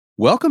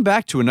Welcome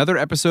back to another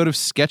episode of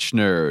Sketch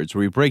Nerds, where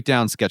we break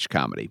down sketch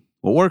comedy.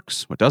 What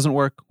works, what doesn't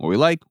work, what we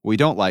like, what we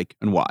don't like,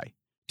 and why.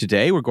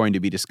 Today, we're going to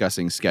be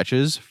discussing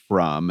sketches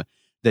from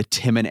the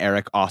Tim and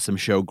Eric Awesome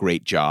Show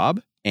Great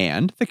Job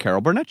and the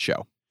Carol Burnett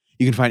Show.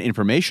 You can find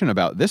information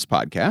about this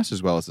podcast,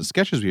 as well as the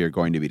sketches we are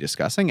going to be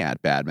discussing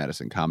at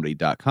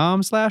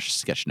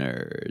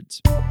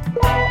badmedicinecomedy.com/sketchnerds.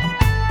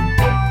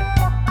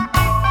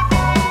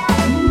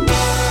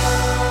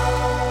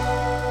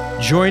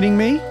 Joining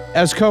me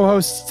as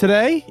co-hosts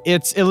today,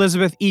 it's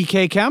Elizabeth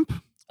E.K. Kemp.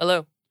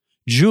 Hello.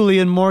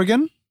 Julian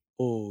Morgan.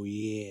 Oh,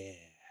 yeah.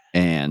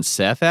 And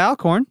Seth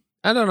Alcorn.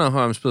 I don't know how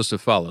I'm supposed to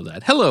follow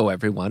that. Hello,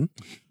 everyone.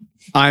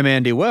 I'm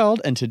Andy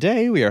Weld, and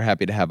today we are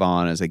happy to have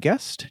on as a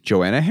guest,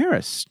 Joanna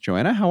Harris.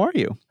 Joanna, how are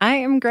you? I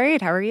am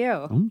great. How are you?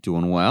 I'm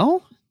doing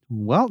well.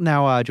 Well,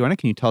 now, Joanna,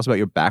 can you tell us about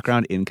your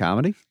background in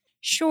comedy?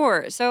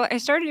 Sure. So I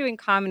started doing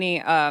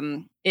comedy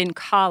in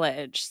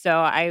college. So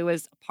I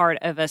was part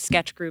of a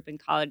sketch group in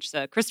college.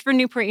 So Christopher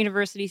Newport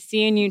University,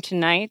 seeing you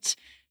tonight.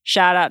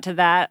 Shout out to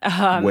that.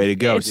 Way to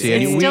go,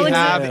 CNU. We still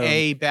have exists.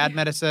 a Bad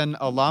Medicine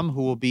alum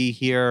who will be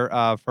here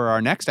for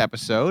our next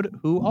episode,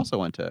 who also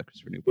went to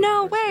Christopher Newport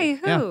No University. way.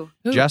 Who?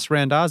 Yeah. Jess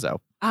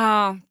Randazzo.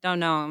 Oh, don't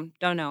know him.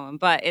 Don't know him.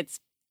 But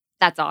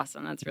that's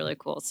awesome. That's really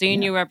cool.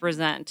 Seeing you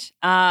represent.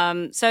 So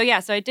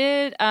I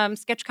did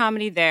sketch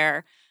comedy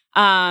there.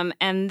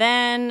 And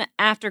then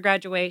after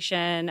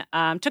graduation,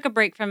 took a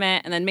break from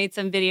it and then made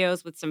some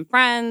videos with some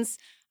friends.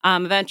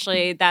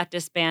 Eventually that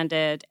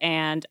disbanded,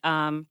 and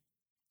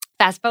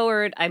fast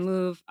forward, I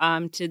moved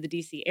to the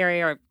DC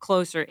area, or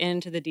closer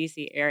into the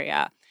DC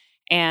area,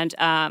 and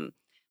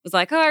was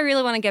like, oh, I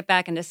really want to get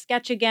back into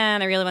sketch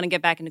again. I really want to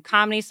get back into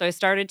comedy. So I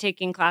started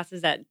taking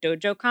classes at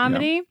Dojo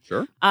Comedy.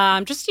 Yeah,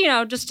 sure. Just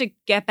to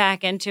get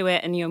back into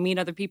it and, meet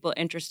other people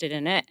interested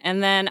in it.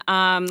 And then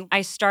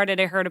I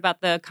heard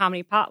about the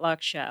Comedy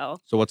Potluck show.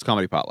 So what's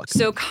Comedy Potluck?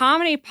 So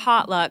Comedy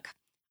Potluck,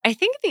 I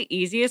think the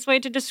easiest way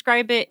to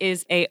describe it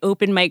is a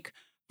open mic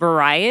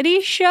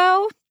variety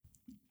show.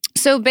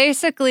 So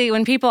basically,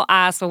 when people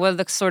ask, well, what are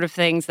the sort of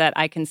things that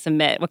I can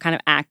submit? What kind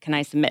of act can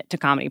I submit to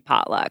Comedy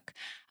Potluck?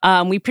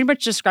 We pretty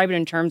much describe it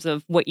in terms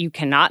of what you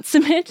cannot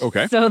submit.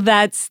 Okay. So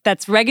that's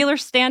regular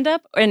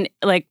stand-up and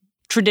like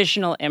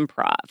traditional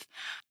improv.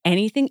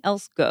 Anything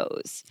else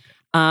goes.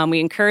 We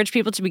encourage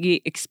people to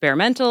be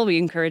experimental. We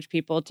encourage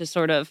people to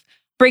sort of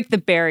break the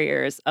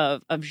barriers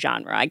of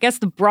genre. I guess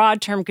the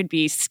broad term could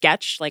be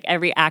sketch. Like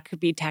every act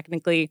could be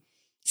technically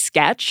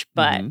sketch,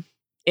 but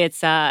it's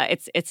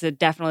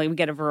definitely, we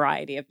get a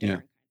variety of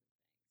different.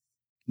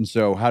 And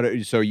so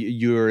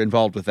you're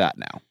involved with that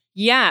now?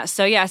 Yeah.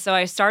 So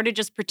I started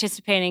just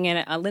participating in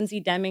it.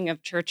 Lindsay Deming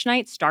of Church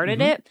Night started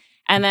it.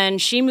 And then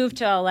she moved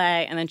to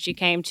LA, and then she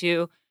came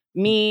to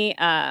me,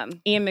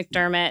 Ian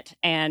McDermott,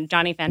 and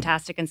Johnny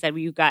Fantastic and said, will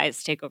you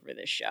guys take over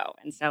this show?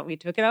 And so we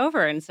took it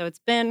over. And so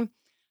it's been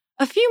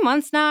a few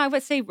months now, I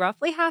would say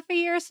roughly half a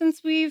year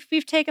since we've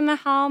taken the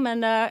helm,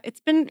 and it's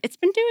been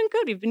doing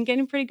good. We've been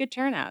getting pretty good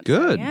turnout.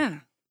 Good. So, yeah.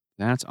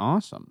 That's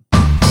awesome.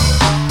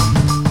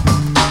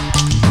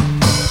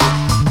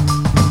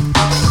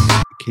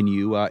 Can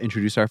you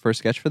introduce our first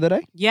sketch for the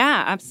day?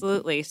 Yeah,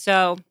 absolutely.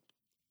 So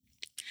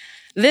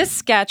this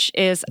sketch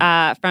is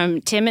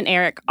from Tim and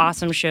Eric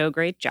Awesome Show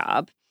Great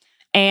Job.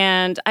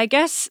 And I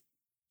guess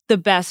the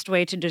best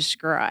way to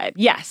describe,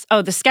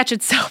 the sketch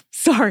itself,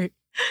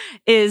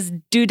 is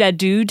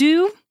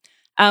Do-Da-Do-Do,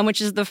 which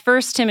is the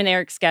first Tim and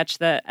Eric sketch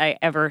that I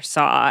ever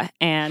saw.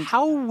 And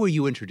how were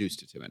you introduced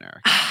to Tim and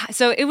Eric?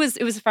 So it was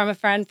from a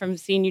friend from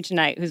Seeing You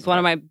Tonight, who's one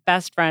of my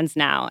best friends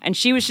now. And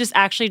she was just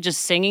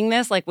singing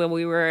this, like when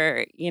we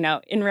were,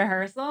 in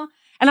rehearsal.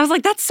 And I was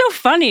like, that's so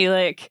funny.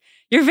 Like,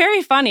 you're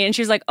very funny. And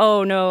she was like,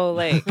 oh no,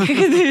 like,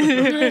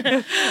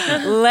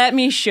 let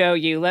me show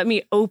you. Let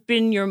me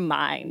open your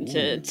mind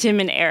to Tim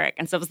and Eric.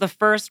 And so it was the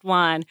first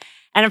one.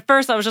 And at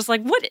first I was just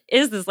like, what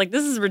is this? Like,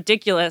 this is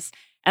ridiculous.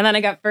 And then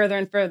I got further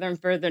and further and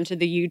further into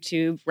the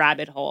YouTube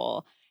rabbit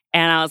hole.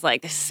 And I was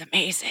like, this is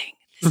amazing.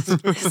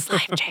 This is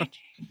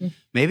life-changing.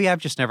 Maybe I've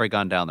just never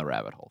gone down the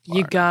rabbit hole.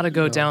 You gotta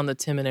go down the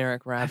Tim and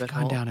Eric rabbit I've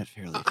gone hole. down it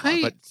fairly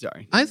far, but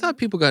sorry. I thought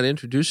people got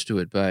introduced to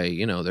it by,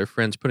 their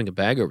friends putting a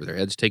bag over their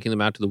heads, taking them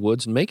out to the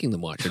woods, and making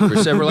them watch it for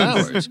several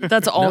hours.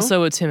 That's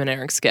also a Tim and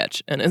Eric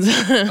sketch, and it's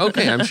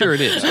Okay, I'm sure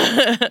it is.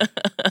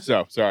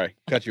 So, sorry,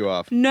 cut you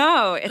off.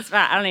 No, it's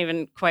not. I don't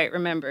even quite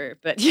remember.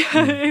 But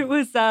yeah, it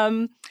was,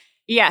 so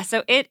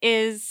it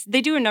is,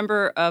 they do a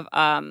number of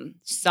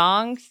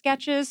song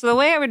sketches. So the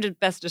way I would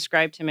best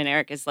describe Tim and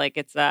Eric is like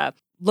it's a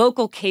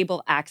local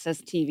cable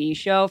access TV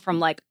show from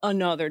like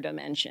another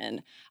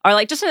dimension, or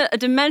like just a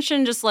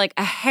dimension just like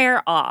a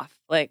hair off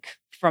like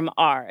from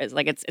ours.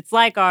 Like it's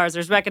like ours.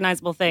 There's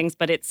recognizable things,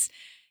 but it's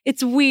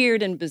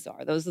weird and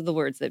bizarre. Those are the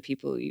words that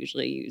people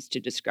usually use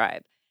to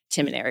describe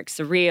Tim and Eric.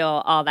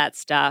 Surreal, all that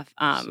stuff.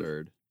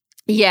 Absurd.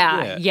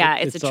 Yeah,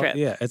 it's a trip.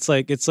 It's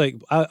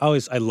like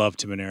I love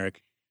Tim and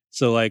Eric.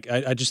 So like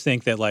I just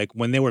think that like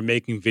when they were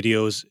making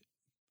videos,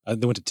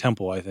 they went to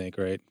Temple, I think,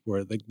 right?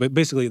 Where like, but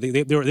basically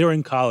they were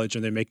in college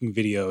and they're making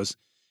videos,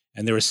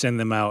 and they were sending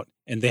them out,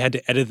 and they had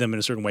to edit them in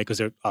a certain way because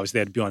they obviously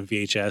had to be on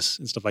VHS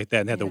and stuff like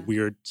that, and they had the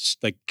weird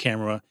like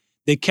camera.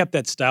 They kept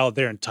that style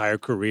their entire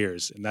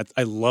careers, and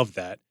I love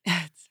that.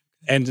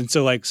 and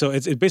so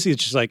it's basically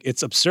just like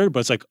it's absurd,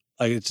 but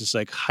it's just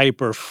like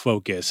hyper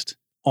focused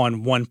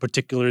on one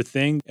particular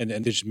thing, and they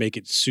just make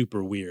it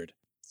super weird.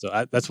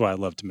 So that's what I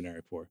love Tim and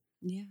Eric for.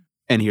 Yeah.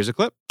 And here's a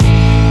clip.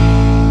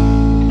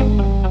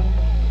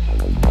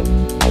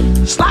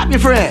 Slap your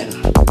friend.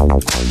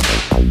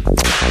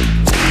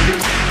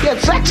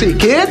 Get sexy,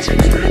 kids.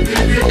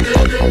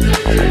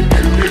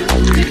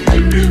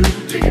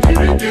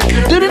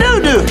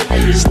 Do-do-do-do.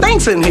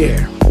 Stinks in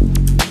here.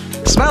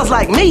 Smells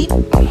like meat.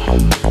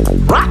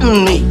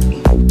 Rotten meat.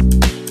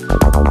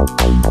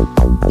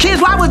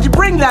 Kids, why would you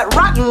bring that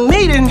rotten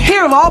meat in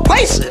here of all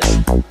places?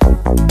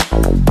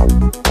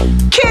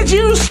 Kids,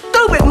 you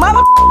stupid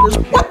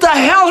motherfuckers. What the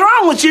hell's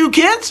wrong with you,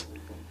 kids?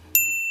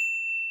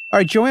 All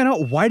right, Joanna,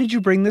 why did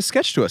you bring this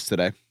sketch to us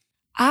today?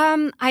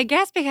 I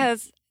guess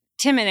because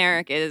Tim and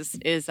Eric is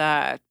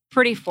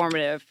pretty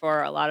formative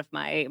for a lot of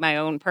my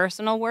own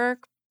personal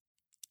work,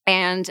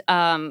 and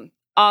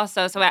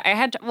also, so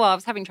I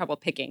was having trouble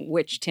picking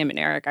which Tim and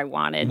Eric I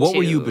wanted. What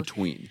were you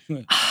between?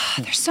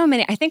 There's so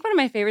many. I think one of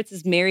my favorites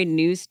is Married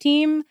News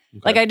Team.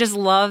 Okay. Like I just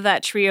love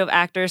that trio of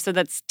actors. So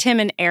that's Tim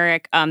and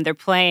Eric. They're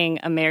playing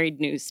a married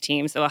news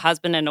team, so a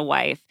husband and a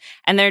wife,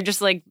 and they're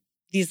just like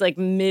these like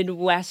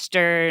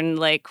Midwestern,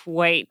 like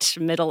white,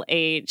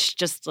 middle-aged,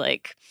 just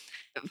like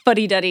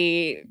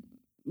fuddy-duddy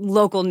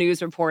local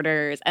news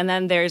reporters. And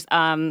then there's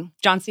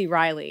John C.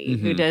 Reilly,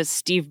 who does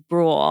Steve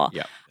Brule,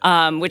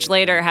 which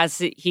later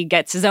he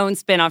gets his own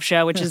spin-off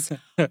show, which is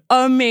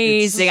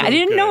amazing. So I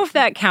didn't know if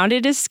that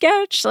counted as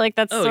sketch. Like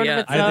that's sort of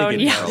its own. I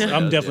think it does.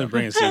 I'm definitely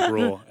bringing Steve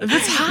Brule. If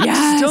it's hot,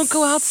 just don't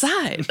go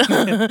outside.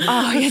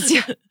 Oh, yes.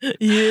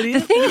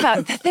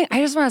 The thing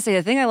I just want to say,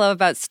 the thing I love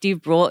about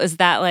Steve Brule is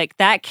that like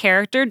that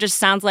character just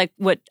sounds like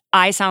what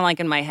I sound like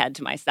in my head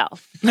to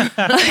myself.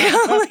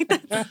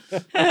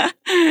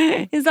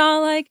 It's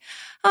all like,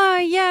 oh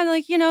yeah,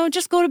 like,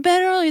 just go to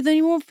bed early, then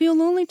you won't feel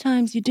lonely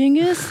times, you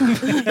dingus.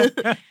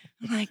 I'm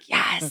like,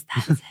 yes,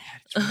 that's it.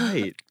 That's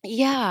right.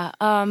 Yeah.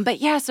 But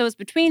yeah, so it's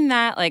between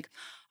that, like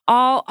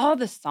all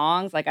the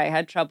songs, like I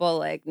had trouble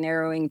like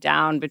narrowing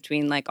down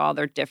between like all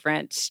their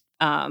different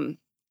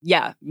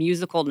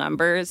musical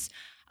numbers.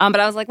 But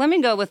I was like, let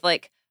me go with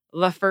like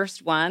the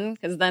first one,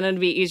 because then it'd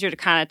be easier to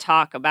kind of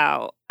talk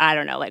about, I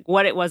don't know, like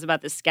what it was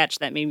about the sketch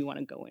that made me want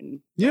to go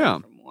in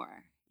for more.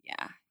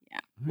 Yeah.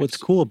 What's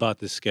cool about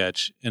this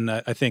sketch, and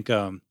I think it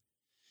kind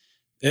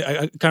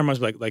of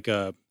reminds me like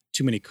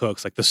Too Many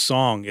Cooks. Like the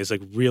song is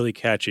like really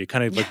catchy. It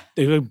kind of like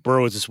it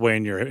burrows this way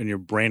in your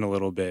brain a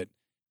little bit,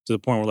 to the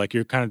point where like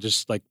you're kind of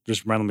just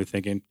randomly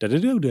thinking da da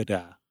da da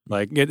da.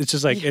 Like it's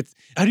just like it's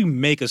how do you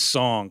make a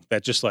song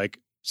that just like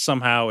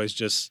somehow is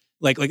just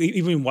like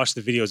even when you watch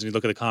the videos and you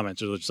look at the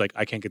comments, it's just like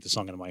I can't get the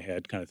song out of my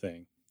head kind of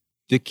thing.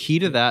 The key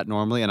to that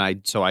normally, and I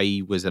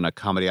was in a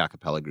comedy a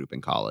cappella group in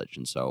college,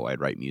 and so I'd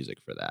write music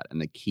for that. And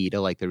the key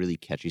to like the really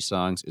catchy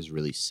songs is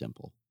really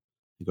simple.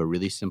 Like a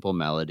really simple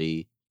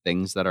melody,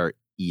 things that are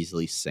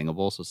easily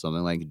singable. So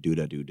something like "Do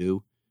Da Do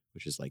Do,"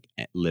 which is like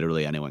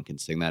literally anyone can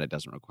sing that. It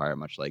doesn't require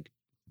much like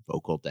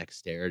vocal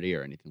dexterity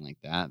or anything like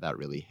that. That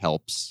really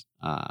helps.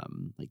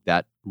 Like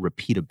that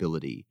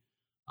repeatability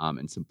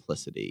and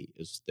simplicity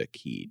is the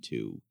key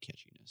to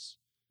catchiness.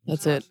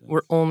 That's it.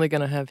 We're only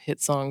going to have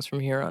hit songs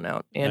from here on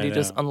out. Andy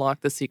just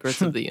unlocked the secrets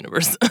of the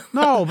universe.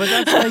 No, but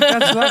that's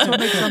what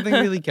makes something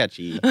really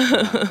catchy.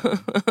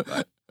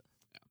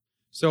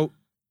 So,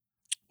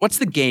 what's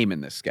the game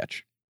in this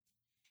sketch?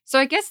 So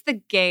I guess the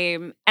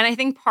game, and I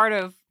think part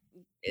of,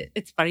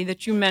 it's funny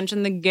that you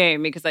mentioned the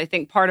game, because I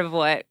think part of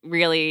what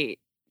really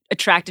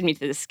attracted me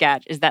to the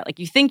sketch is that like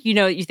you think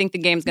the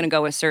game's going to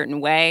go a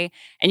certain way,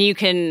 and you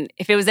can,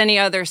 if it was any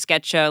other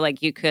sketch show,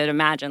 like you could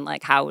imagine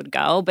like how it would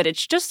go, but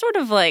it's just sort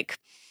of like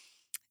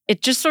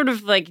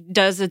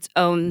does its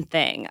own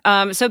thing.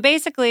 So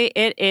basically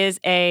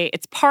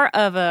it's part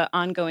of an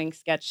ongoing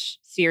sketch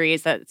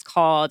series that's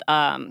called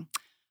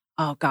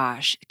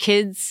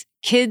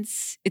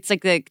Kids, it's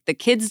like the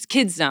kids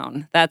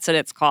zone. That's what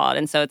it's called.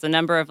 And so it's a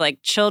number of like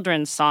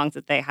children's songs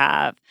that they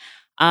have.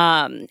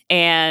 But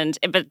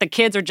the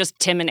kids are just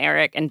Tim and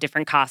Eric in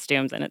different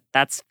costumes, and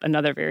that's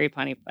another very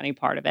funny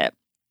part of it.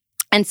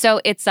 And so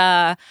it's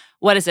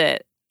what is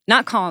it?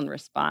 Not call and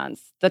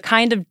response. The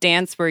kind of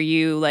dance where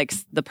you like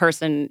the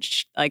person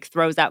like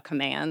throws out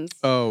commands.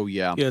 Oh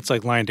yeah, yeah. It's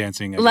like line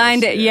dancing.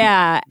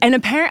 Yeah. And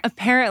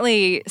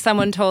apparently,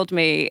 someone told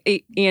me,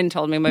 Ian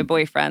told me, my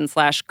boyfriend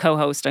 /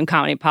 co-host on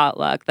Comedy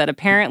Potluck, that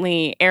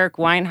apparently Eric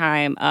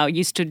Weinheim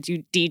used to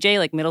do DJ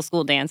like middle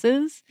school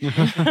dances,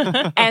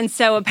 and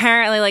so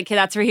apparently like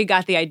that's where he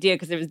got the idea,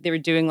 because they were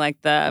doing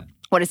like the.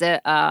 What is it?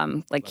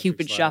 Like electric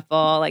Cupid slide.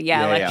 Shuffle, like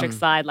electric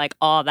slide, like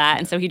all that.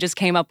 And so he just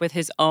came up with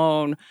his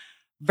own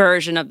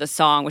version of the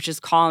song, which is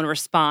call and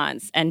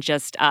response, and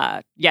just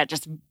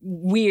just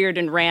weird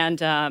and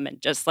random, and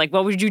just like,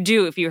 what would you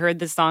do if you heard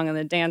this song on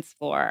the dance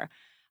floor?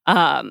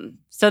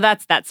 So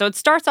that's that. So it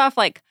starts off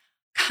like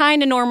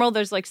kind of normal.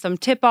 There's like some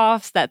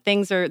tip-offs that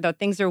things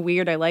are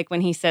weird. I like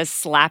when he says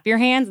slap your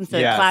hands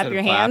instead of clap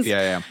your hands.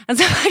 Yeah. And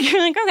so you're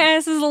like, okay,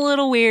 this is a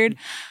little weird.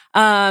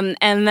 And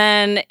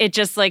then it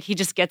just like he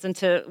just gets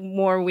into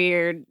more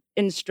weird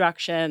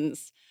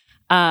instructions.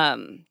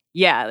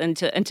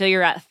 Until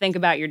you're at think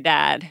about your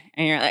dad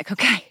and you're like,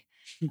 okay,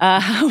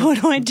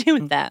 what do I do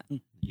with that?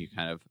 You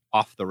kind of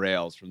off the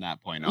rails from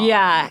that point on.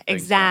 Yeah, Things don't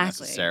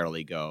exactly.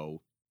 necessarily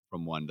go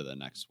from one to the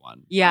next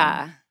one.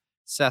 Yeah.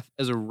 Seth,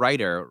 as a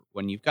writer,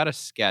 when you've got a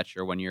sketch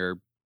or when you're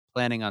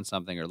planning on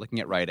something or looking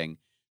at writing,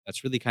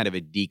 that's really kind of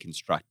a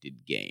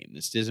deconstructed game.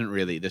 This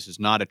is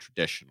not a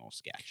traditional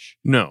sketch.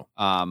 No.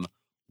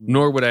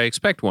 Nor would I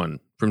expect one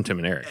from Tim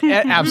and Eric.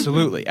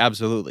 Absolutely.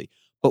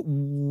 But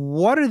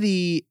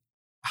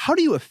how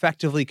do you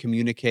effectively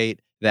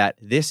communicate that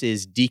this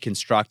is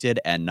deconstructed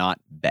and not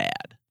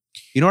bad?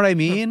 You know what I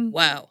mean?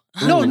 Wow.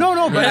 No,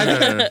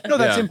 but no,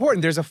 that's Yeah.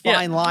 important. There's a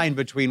fine line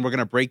between we're going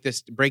to break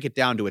it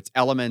down to its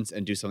elements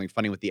and do something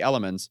funny with the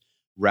elements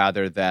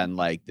rather than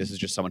like, this is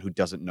just someone who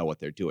doesn't know what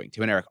they're doing.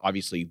 Tim and Eric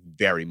obviously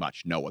very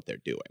much know what they're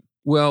doing.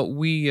 Well,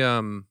 we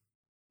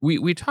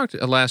talked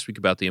last week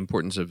about the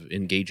importance of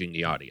engaging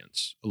the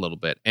audience a little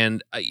bit.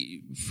 And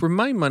for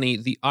my money,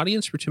 the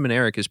audience for Tim and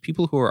Eric is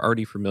people who are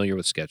already familiar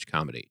with sketch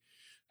comedy.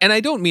 And I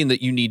don't mean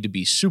that you need to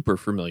be super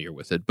familiar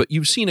with it, but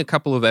you've seen a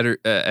couple of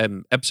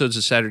episodes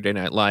of Saturday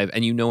Night Live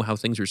and you know how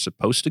things are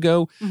supposed to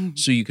go,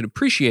 so you can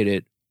appreciate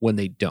it when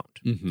they don't.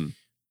 Mm-hmm.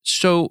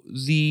 So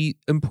the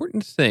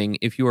important thing,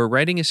 if you are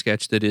writing a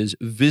sketch that is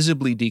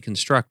visibly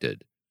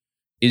deconstructed,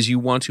 is you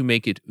want to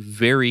make it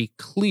very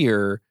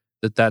clear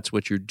that that's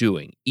what you're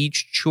doing.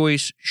 Each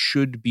choice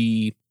should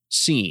be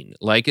seen.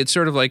 Like it's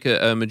sort of like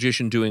a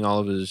magician doing all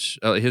of his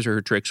or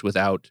her tricks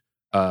without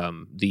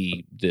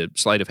the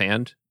sleight of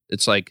hand.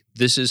 It's like,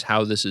 this is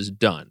how this is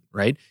done,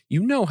 right?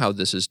 You know how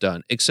this is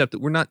done, except that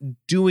we're not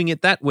doing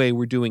it that way.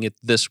 We're doing it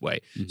this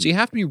way. Mm-hmm. So you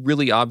have to be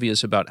really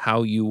obvious about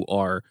how you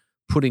are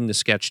putting the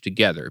sketch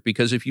together.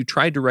 Because if you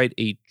tried to write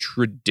a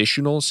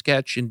traditional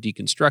sketch and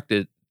deconstruct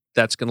it,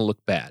 that's going to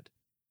look bad.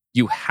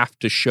 You have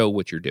to show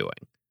what you're doing.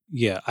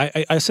 Yeah,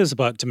 I say this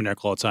about Tim and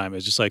Eric all the time.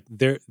 It's just like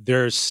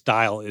their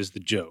style is the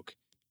joke.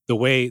 The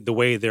way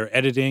they're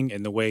editing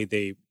and the way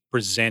they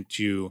present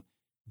you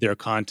their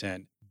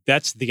content,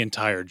 that's the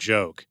entire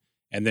joke.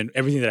 And then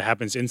everything that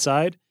happens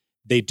inside,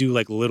 they do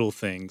like little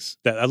things.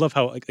 That I love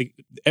how like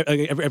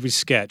every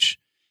sketch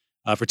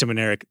for Tim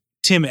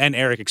and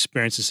Eric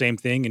experience the same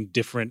thing in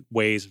different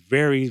ways,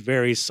 very,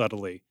 very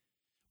subtly.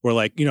 Where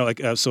like,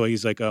 so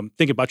he's like,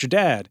 think about your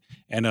dad.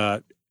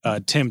 And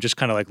Tim just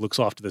kind of like looks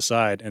off to the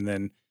side, and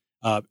then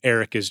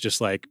Eric is just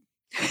like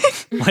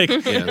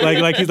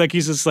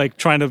he's just like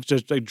trying to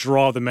just like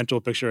draw the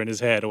mental picture in his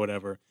head or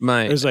whatever.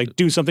 There's like,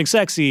 do something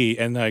sexy,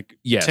 and like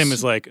Tim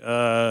is like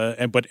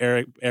but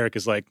Eric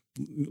is like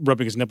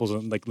rubbing his nipples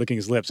and like licking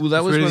his lips. Well,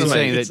 that was really one of my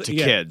saying that to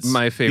kids.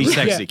 My favorite Be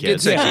sexy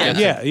kids.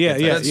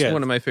 That's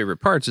one of my favorite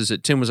parts. Is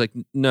that Tim was like,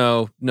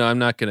 no, I'm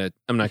not gonna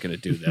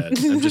do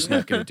that. I'm just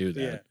not gonna do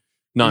that.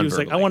 He was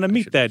like, I want to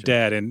meet that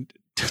dad, and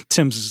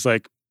Tim's just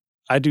like,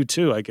 I do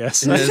too, I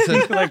guess.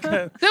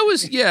 That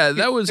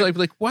was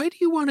like, why do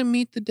you want to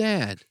meet the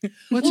dad?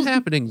 What's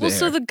happening there? Well,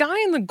 so the guy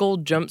in the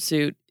gold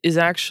jumpsuit is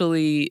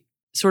actually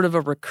sort of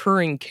a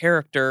recurring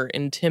character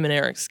in Tim and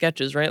Eric's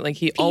sketches, right? Like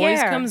he always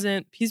comes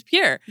in, he's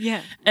Pierre.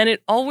 Yeah. And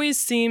it always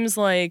seems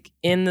like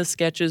in the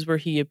sketches where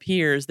he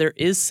appears, there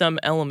is some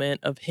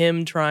element of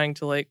him trying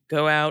to like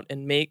go out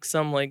and make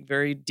some like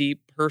very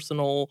deep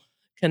personal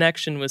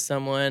connection with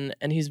someone.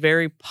 And he's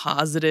very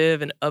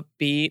positive and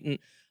upbeat, and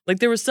like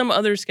there was some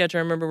other sketch I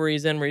remember where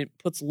he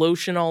puts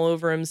lotion all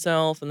over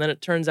himself, and then it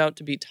turns out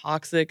to be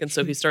toxic, and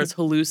so he starts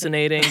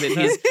hallucinating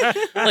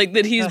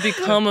that he's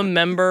become a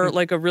member,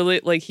 like a really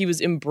like he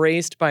was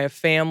embraced by a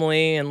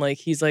family, and like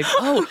he's like,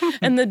 oh,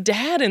 and the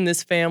dad in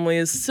this family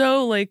is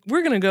so like,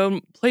 we're gonna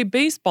go play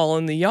baseball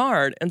in the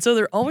yard, and so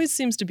there always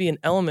seems to be an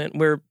element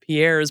where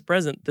Pierre is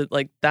present, that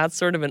like that's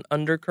sort of an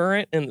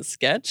undercurrent in the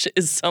sketch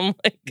is some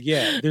like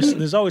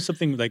there's always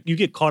something like you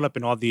get caught up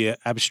in all the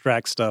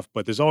abstract stuff,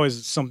 but there's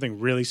always something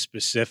really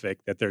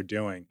specific that they're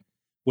doing,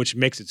 which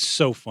makes it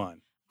so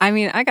fun. I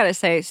mean, I gotta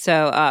say,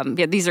 so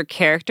these are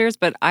characters,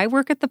 but I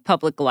work at the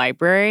public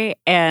library,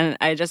 and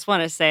I just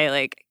want to say,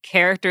 like,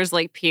 characters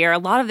like Pierre, a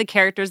lot of the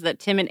characters that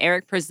Tim and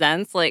Eric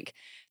presents, like,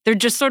 they're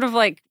just sort of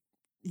like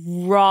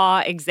raw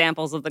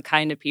examples of the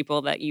kind of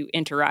people that you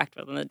interact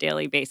with on a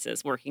daily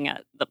basis working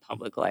at the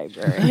public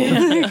library.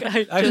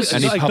 It's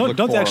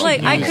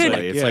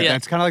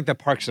kind of like the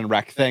Parks and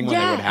Rec thing when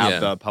they would have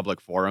the public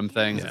forum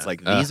things. Yeah. It's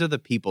like, these are the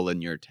people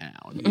in your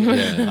town.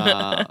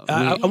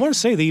 I want to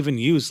say they even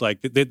use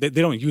like they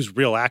don't use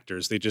real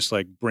actors. They just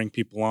like bring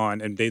people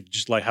on, and they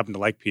just like happen to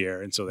like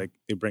Pierre, and so they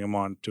bring him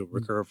on to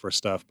recur for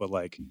stuff. But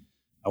like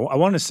I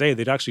want to say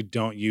they actually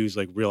don't use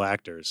like real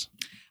actors.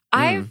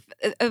 I've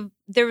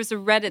there was a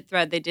Reddit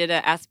thread. They did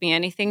a Ask Me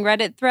Anything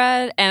Reddit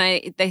thread, and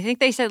I think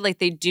they said like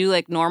they do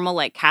like normal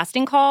like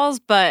casting calls,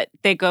 but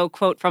they go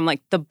quote from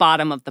like the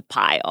bottom of the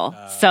pile.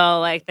 So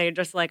like they're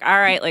just like, all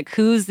right, like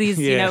who's these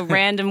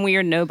random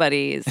weird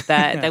nobodies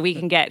that we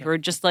can get who are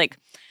just like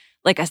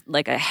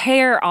a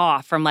hair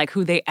off from like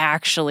who they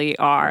actually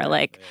are.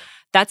 Like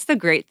that's the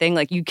great thing.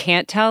 Like you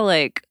can't tell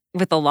like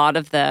with a lot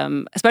of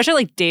them, especially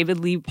like David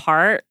Lee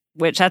Part.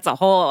 Which that's a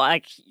whole,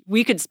 like,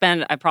 we could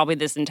spend probably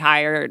this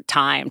entire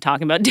time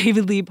talking about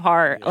David Lee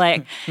Part.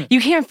 Like, you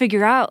can't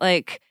figure out,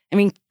 like, I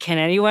mean, can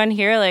anyone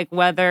here, like,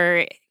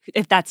 whether,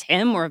 if that's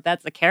him or if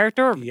that's the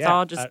character or if it's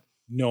all just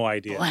no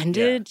idea.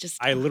 Blended? Yeah.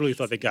 I literally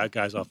thought they got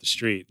guys off the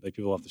street, like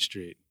people off the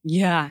street.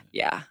 Yeah.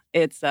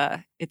 It's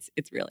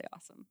really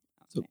awesome.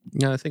 So,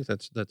 yeah, I think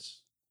that's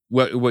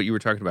what you were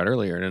talking about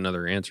earlier in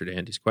another answer to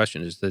Andy's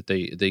question is that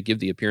they give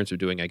the appearance of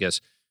doing, I guess,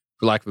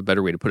 for lack of a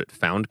better way to put it,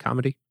 found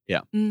comedy.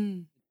 Yeah.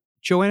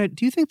 Joanna,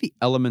 do you think the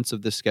elements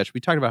of this sketch, we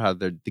talked about how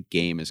the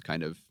game is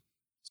kind of,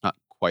 it's not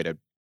quite a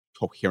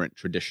coherent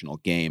traditional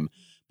game,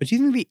 but do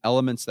you think the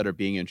elements that are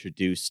being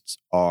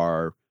introduced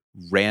are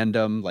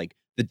random, like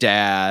the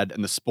dad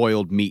and the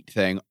spoiled meat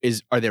thing?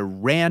 Are they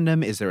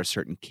random? Is there a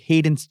certain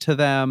cadence to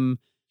them?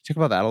 Talk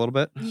about that a little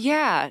bit.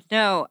 Yeah,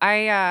 no,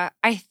 I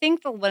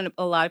think that when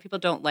a lot of people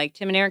don't like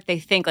Tim and Eric, they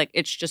think like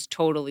it's just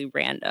totally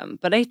random.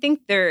 But I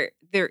think there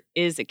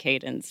is a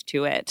cadence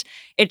to it.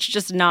 It's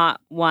just not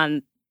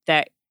one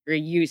that you're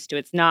used to.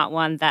 It's not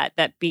one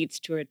that beats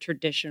to a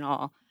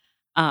traditional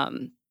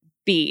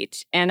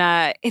beat.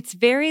 And it's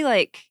very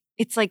like,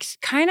 it's like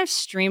kind of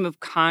stream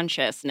of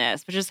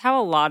consciousness, which is how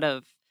a lot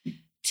of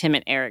Tim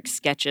and Eric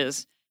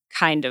sketches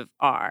kind of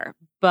are.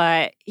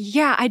 But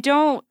yeah,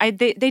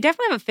 they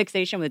definitely have a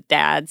fixation with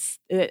dads.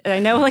 I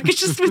know like it's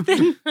just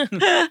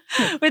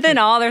within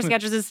all their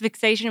sketches, this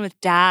fixation with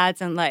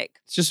dads and like.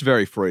 It's just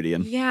very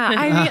Freudian. Yeah.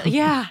 I mean,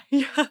 yeah.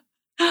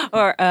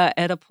 Or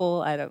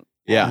Oedipal. I don't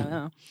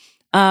know.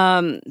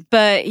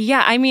 But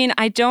yeah, I mean,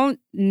 I don't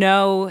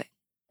know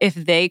if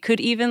they could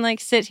even like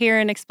sit here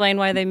and explain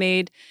why they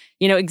made,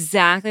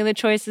 exactly the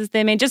choices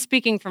they made. Just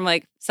speaking from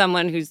like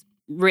someone who's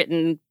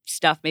written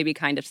stuff maybe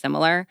kind of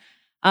similar.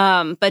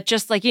 But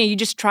just like, you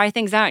just try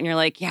things out and you're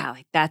like, yeah,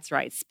 like that's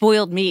right.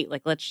 Spoiled meat.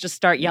 Like, let's just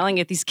start yelling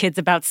at these kids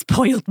about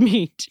spoiled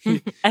meat.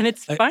 And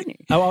it's funny.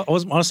 I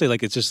was honestly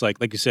like, it's just like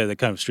you said, that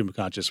kind of stream of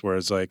conscious where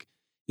it's like,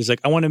 he's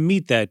like, I want to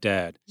meet that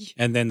dad.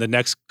 And then the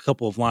next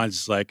couple of lines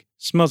is like,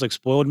 smells like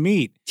spoiled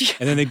meat.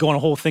 And then they go on a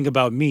whole thing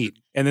about meat.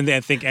 And then I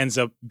think ends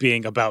up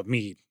being about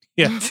meat.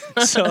 Yeah.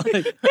 So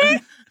like,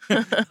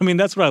 I mean,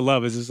 that's what I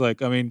love is it's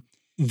like, I mean,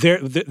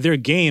 their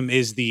game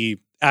is the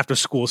after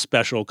school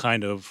special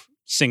kind of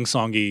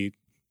sing-songy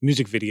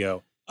music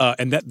video.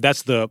 And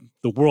that's the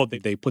world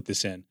that they put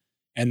this in.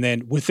 And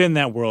then within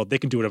that world, they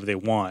can do whatever they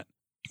want.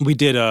 We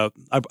did,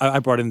 I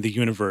brought in the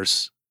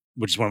universe,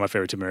 which is one of my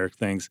favorite Tim and Eric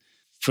things.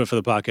 For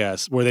the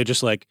podcast, where they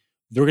just like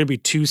they're going to be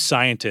two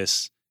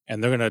scientists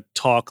and they're going to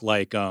talk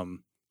like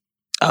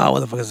what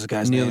the fuck is this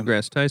guy's name? Neil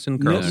deGrasse Tyson,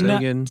 Carl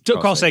Sagan.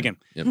 Carl Sagan.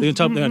 Yep. They're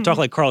going to talk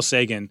like Carl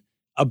Sagan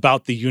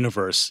about the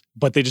universe,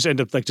 but they just end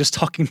up like just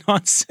talking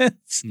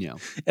nonsense. Yeah,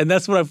 and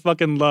that's what I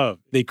fucking love.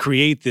 They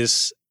create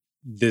this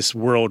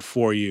world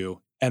for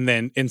you, and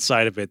then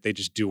inside of it, they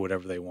just do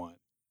whatever they want.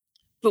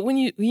 But when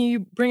you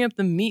bring up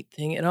the meat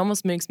thing, it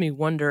almost makes me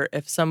wonder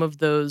if some of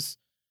those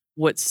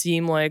what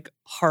seem like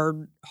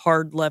hard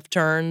left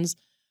turns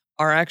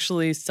are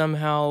actually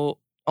somehow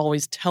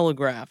always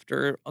telegraphed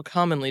or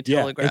commonly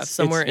telegraphed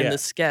somewhere in the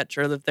sketch,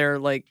 or that they're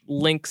like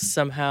links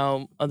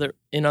somehow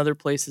in other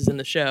places in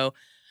the show.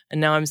 And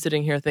now I'm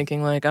sitting here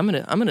thinking like I'm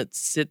gonna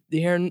sit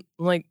here in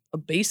like a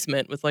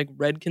basement with like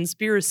red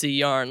conspiracy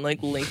yarn,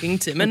 like linking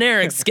Tim and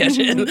Eric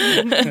sketches,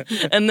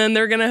 and then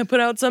they're gonna put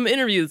out some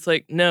interview that's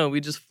like, no,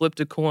 we just flipped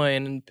a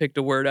coin and picked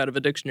a word out of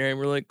a dictionary, and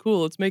we're like,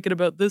 cool, let's make it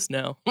about this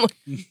now. Damn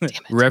it.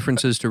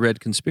 References to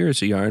red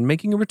conspiracy yarn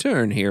making a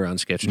return here on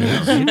Sketch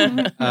News.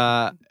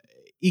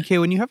 EK,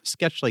 when you have a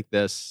sketch like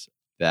this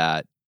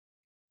that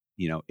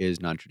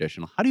is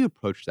non-traditional, how do you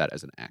approach that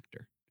as an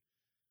actor?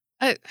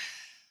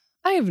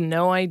 I have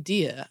no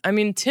idea. I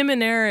mean, Tim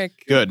and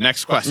Eric. Good.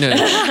 Next question.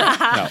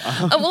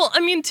 Well, I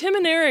mean, Tim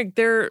and Eric,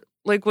 they're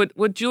like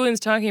what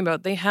Julian's talking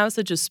about. They have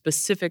such a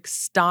specific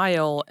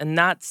style, and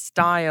that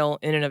style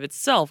in and of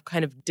itself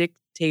kind of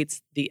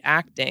dictates the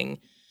acting.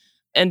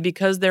 And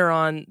because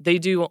they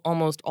do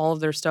almost all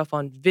of their stuff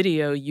on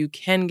video, you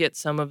can get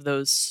some of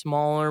those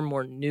smaller,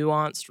 more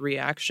nuanced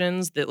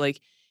reactions that,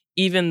 like,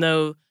 even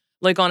though,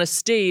 like, on a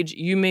stage,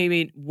 you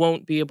maybe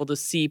won't be able to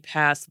see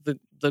past the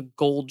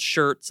gold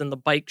shirts and the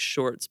bike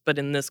shorts, but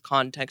in this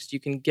context, you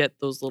can get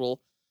those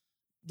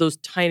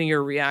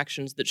tinier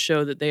reactions that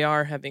show that they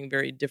are having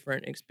very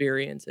different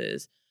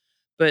experiences.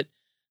 But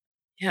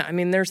yeah, I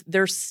mean,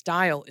 their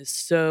style is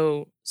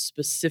so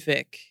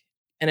specific,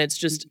 and it's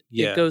just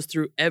it goes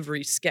through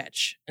every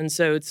sketch, and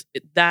so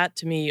that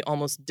to me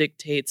almost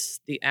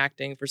dictates the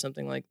acting for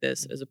something like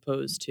this, as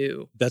opposed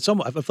to I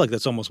feel like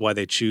that's almost why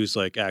they choose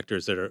like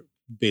actors that are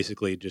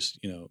basically just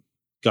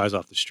guys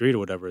off the street or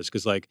whatever, is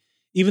because like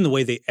even the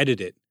way they edit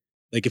it,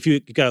 like if you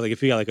got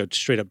like a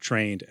straight up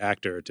trained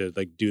actor to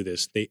like do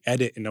this, they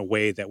edit in a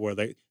way that where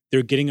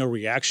they're getting a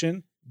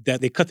reaction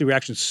that they cut the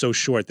reaction so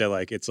short that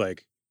like it's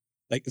like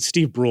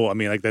Steve Brule. I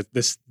mean, like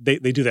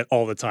they do that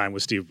all the time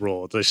with Steve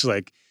Brule. It's just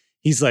like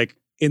he's like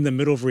in the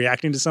middle of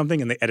reacting to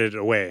something and they edit it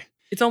away.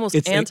 It's almost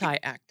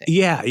anti-acting.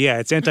 Yeah,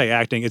 it's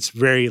anti-acting. It's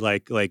very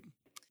like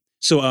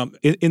so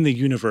in the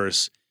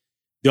universe,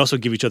 they also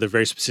give each other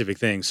very specific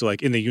things. So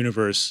like in the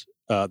universe,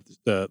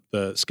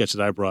 the sketch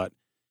that I brought,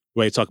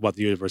 where I talk about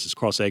the universe is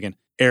Carl Sagan.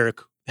 Eric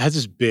has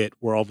this bit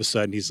where all of a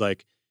sudden he's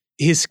like,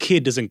 his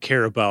kid doesn't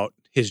care about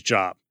his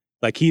job.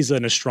 Like he's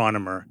an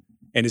astronomer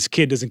and his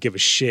kid doesn't give a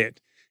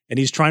shit. And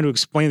he's trying to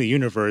explain the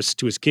universe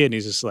to his kid and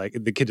he's just like,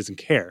 the kid doesn't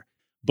care.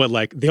 But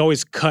like they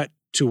always cut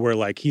to where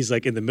like he's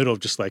like in the middle of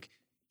just like,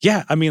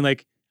 yeah, I mean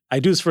like I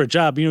do this for a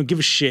job, you don't give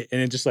a shit,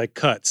 and it just like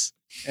cuts.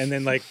 And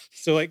then like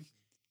so like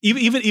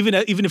even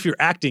if you're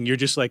acting, you're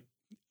just like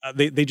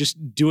they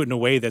just do it in a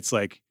way that's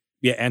like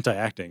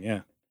anti-acting.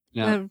 Yeah.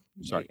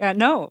 Sorry.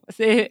 No,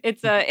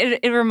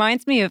 it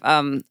reminds me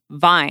of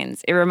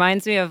Vines. It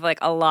reminds me of like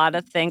a lot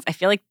of things. I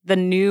feel like the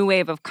new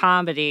wave of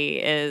comedy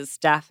is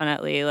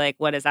definitely like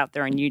what is out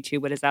there on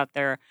YouTube, what is out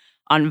there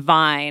on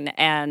Vine,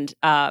 and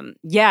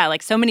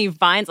like so many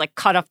Vines like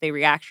cut off the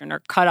reaction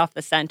or cut off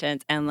the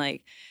sentence, and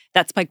like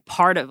that's like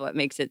part of what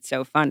makes it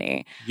so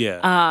funny.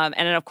 Yeah.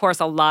 And then of course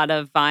a lot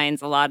of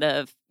Vines, a lot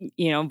of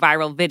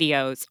viral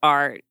videos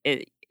are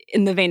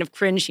in the vein of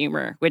cringe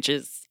humor, which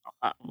is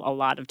a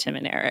lot of Tim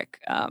and Eric.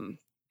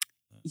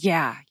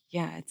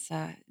 It's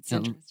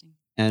interesting.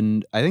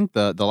 And I think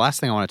the last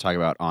thing I want to talk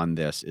about on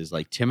this is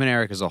like Tim and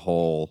Eric as a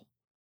whole.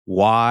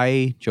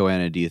 Why,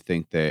 Joanna, do you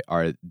think they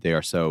are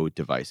so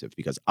divisive?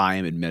 Because I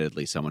am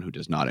admittedly someone who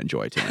does not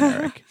enjoy Tim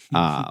and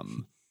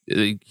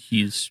Eric.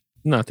 He's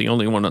not the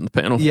only one on the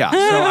panel. Yeah. So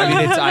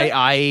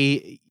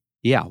I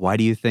mean, why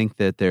do you think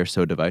that they're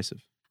so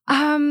divisive?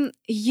 I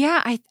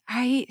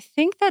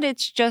think that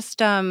it's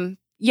just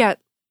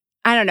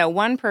I don't know.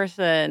 One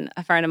person,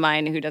 a friend of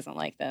mine who doesn't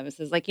like them,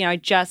 says like,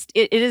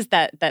 it is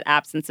that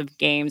absence of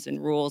games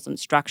and rules and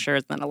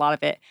structures, and a lot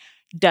of it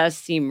does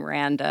seem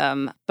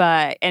random.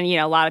 But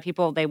a lot of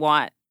people, they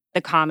want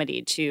the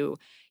comedy to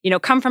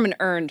come from an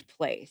earned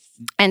place.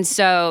 And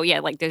so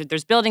like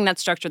there's building that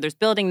structure, there's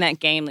building that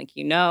game, and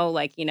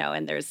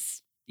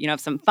there's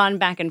some fun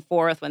back and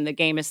forth when the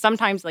game is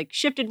sometimes like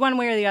shifted one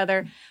way or the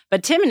other.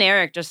 But Tim and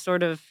Eric just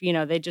sort of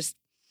they just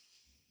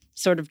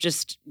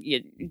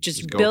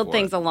build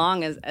things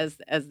along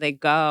as they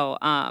go.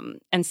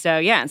 And so,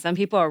 and some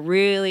people are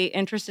really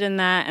interested in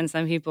that, and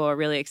some people are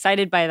really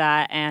excited by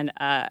that, and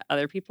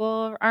other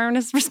people aren't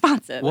as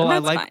responsive. Well,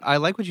 I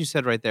like what you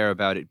said right there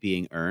about it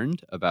being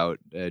earned, about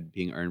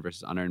being earned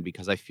versus unearned,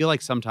 because I feel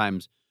like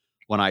sometimes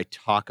when I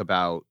talk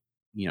about,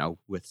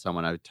 with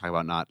someone, I talk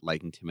about not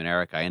liking Tim and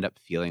Eric, I end up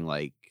feeling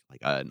like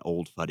an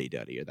old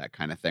fuddy-duddy or that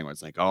kind of thing where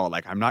it's like, oh,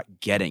 like I'm not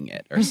getting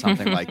it or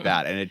something like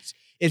that. And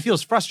it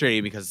feels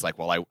frustrating because it's like,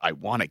 well, I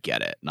want to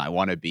get it and I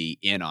want to be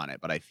in on it,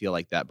 but I feel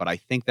like that. But I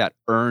think that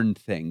earned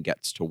thing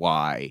gets to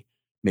why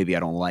maybe I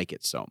don't like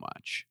it so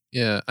much.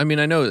 Yeah. I mean,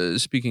 I know,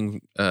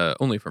 speaking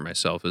only for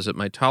myself, is that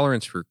my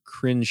tolerance for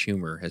cringe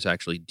humor has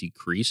actually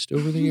decreased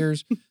over the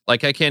years.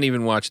 Like, I can't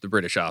even watch The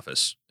British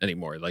Office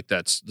anymore. Like,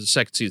 that's the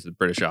second season of The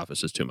British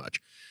Office is too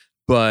much.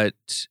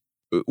 But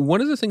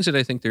one of the things that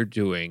I think they're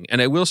doing,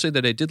 and I will say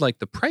that I did like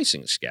the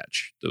pricing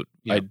sketch. We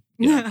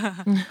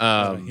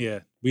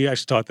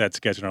actually taught that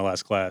sketch in our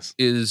last class.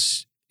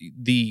 Is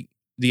the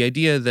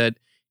idea that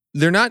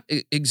they're not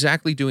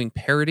exactly doing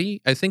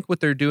parody. I think what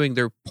they're doing,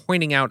 they're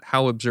pointing out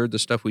how absurd the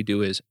stuff we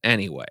do is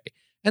anyway.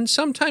 And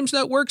sometimes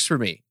that works for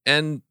me.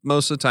 And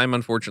most of the time,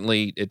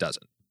 unfortunately, it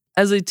doesn't.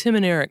 As a Tim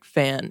and Eric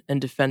fan and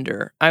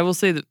defender, I will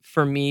say that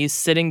for me,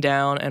 sitting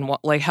down and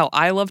like how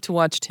I love to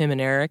watch Tim and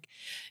Eric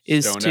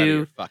is Stoned to out of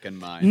your fucking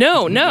mind.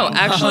 No,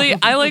 actually,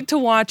 I like to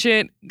watch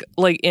it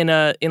like in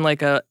a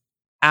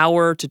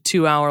hour to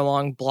 2 hour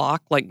long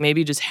block, like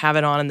maybe just have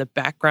it on in the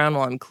background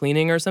while I'm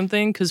cleaning or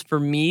something. Because for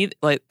me,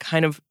 like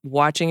kind of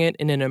watching it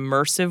in an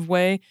immersive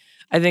way,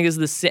 I think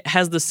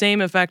has the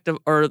same effect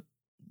or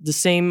the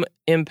same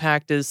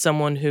impact as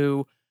someone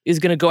who is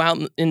going to go out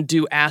and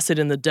do acid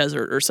in the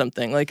desert or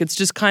something. Like it's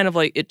just kind of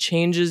like it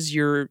changes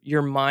your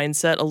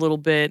mindset a little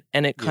bit,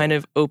 and it kind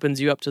of opens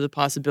you up to the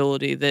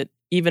possibility that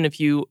even if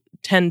you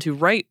tend to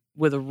write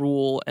with a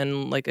rule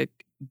and like a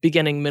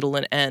beginning, middle,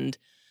 and end,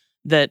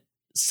 that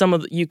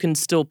you can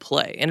still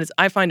play. And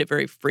I find it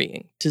very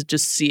freeing to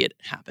just see it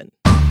happen.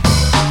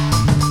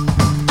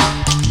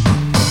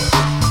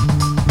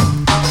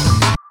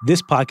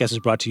 This podcast is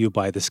brought to you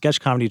by the sketch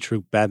comedy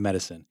troupe Bad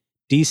Medicine,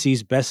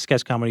 DC's best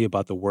sketch comedy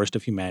about the worst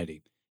of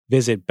humanity.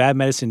 Visit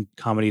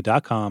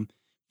badmedicinecomedy.com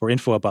for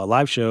info about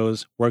live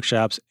shows,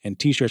 workshops, and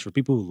t-shirts for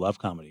people who love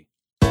comedy.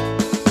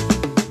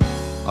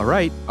 All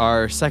right,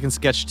 our second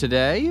sketch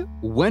today,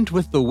 Went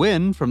with the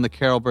Wind from the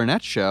Carol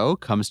Burnett Show,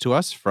 comes to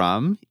us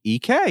from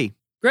EK.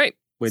 Great.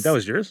 Wait, that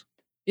was yours?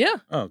 Yeah.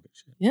 Oh,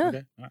 shit. Yeah.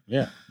 Okay.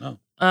 Yeah.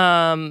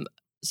 No.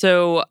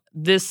 So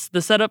the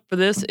setup for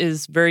this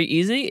is very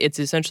easy. It's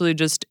essentially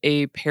just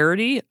a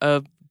parody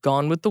of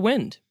Gone with the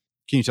Wind.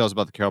 Can you tell us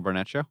about the Carol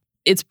Burnett show?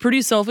 It's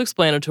pretty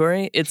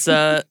self-explanatory. It's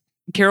a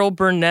Carol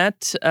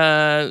Burnett,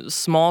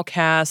 small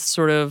cast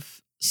sort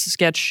of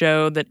sketch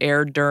show that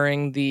aired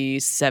during the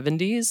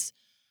 70s.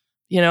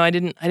 I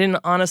didn't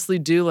honestly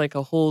do like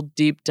a whole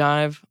deep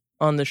dive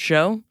on the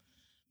show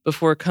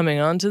before coming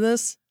on to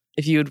this.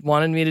 If you had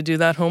wanted me to do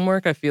that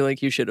homework, I feel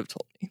like you should have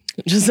told me.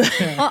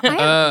 Well,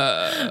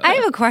 I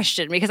have a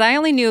question because I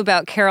only knew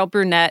about Carol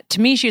Burnett.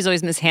 To me, she was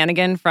always Miss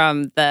Hannigan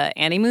from the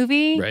Annie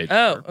movie. Right.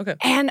 Oh, okay.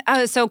 And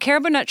so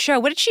Carol Burnett show,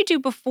 what did she do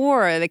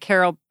before the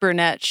Carol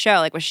Burnett show?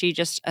 Like, was she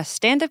just a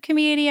stand-up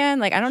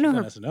comedian? Like, I don't know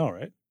her. SNL,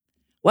 right?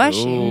 Was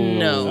she?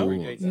 No.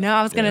 No,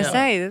 I was going to No.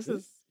 say, this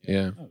is...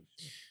 Yeah.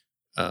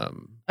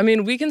 I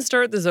mean, we can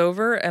start this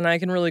over, and I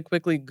can really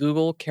quickly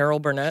Google Carol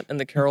Burnett and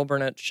the Carol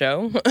Burnett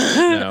show.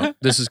 No,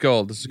 this is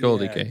gold. This is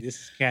gold, Yeah, EK. This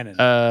is canon.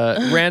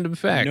 Random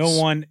facts. No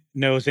one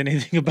knows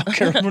anything about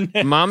Carol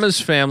Burnett. Mama's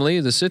Family,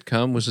 the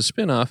sitcom, was a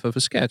spin-off of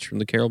a sketch from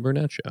the Carol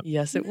Burnett show.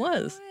 Yes, it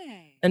was.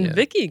 Way. And Yeah.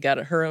 Vicky got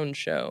her own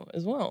show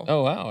as well.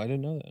 Oh, wow. I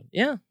didn't know that.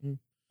 Yeah.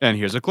 And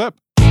here's a clip.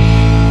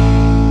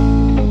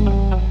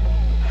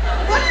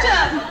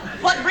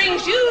 What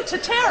brings you to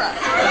Terra?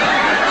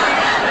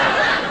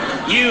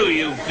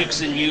 You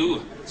vixen,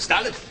 you.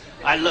 Starlet,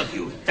 I love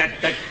you.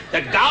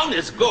 That gown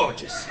is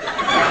gorgeous.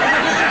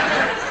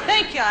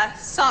 Thank you. I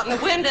saw it in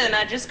the window and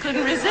I just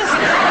couldn't resist it.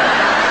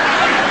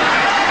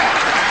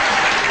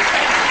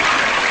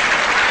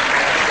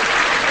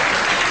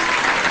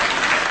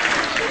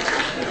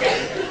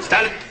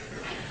 Starlet.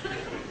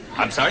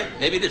 I'm sorry,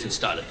 maybe it isn't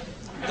Starlet.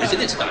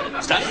 Isn't it Starlet?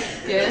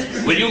 Starlet?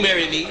 Yes. Will you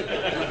marry me?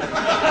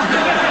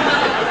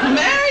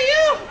 Marry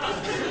you?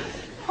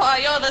 Why,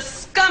 you're the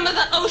scum of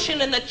the ocean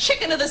and the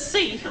chicken of the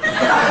sea.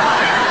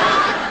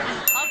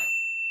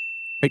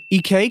 Right,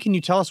 EK, can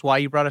you tell us why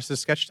you brought us this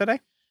sketch today?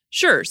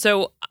 Sure.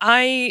 So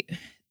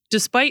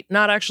despite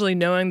not actually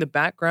knowing the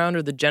background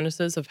or the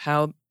genesis of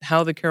how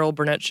the Carol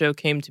Burnett show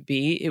came to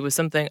be, it was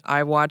something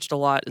I watched a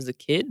lot as a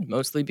kid,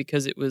 mostly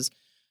because it was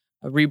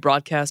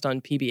rebroadcast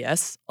on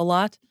PBS a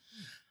lot.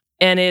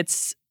 And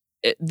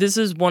this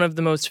is one of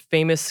the most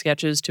famous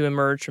sketches to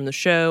emerge from the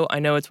show. I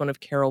know it's one of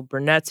Carol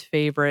Burnett's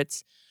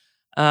favorites.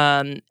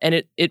 And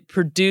it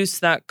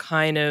produced that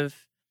kind of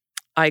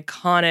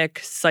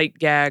iconic sight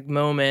gag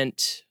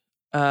moment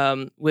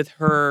with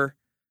her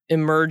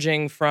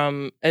emerging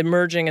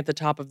at the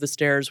top of the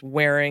stairs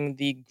wearing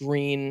the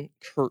green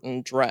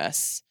curtain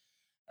dress.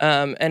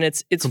 And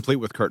it's Complete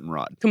with curtain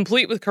rod.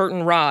 complete with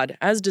curtain rod,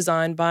 as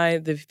designed by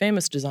the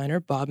famous designer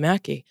Bob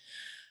Mackie.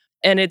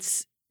 And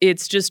it's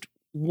just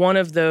one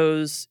of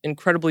those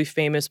incredibly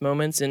famous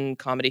moments in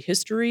comedy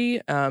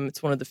history.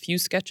 It's one of the few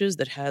sketches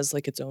that has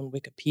like its own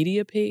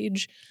Wikipedia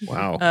page.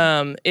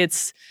 Wow.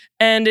 It's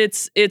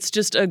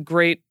just a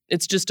great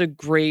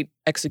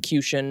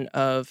execution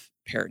of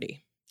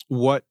parody.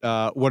 What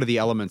are the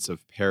elements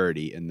of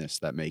parody in this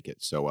that make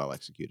it so well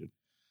executed?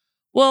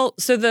 Well,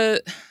 so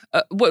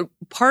what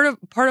part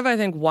of I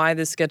think why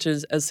this sketch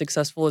is as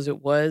successful as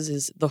it was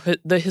is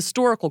the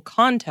historical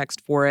context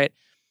for it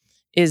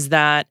is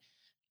that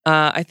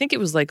I think it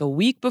was like a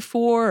week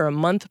before or a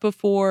month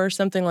before,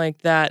 something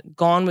like that,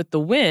 Gone with the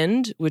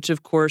Wind, which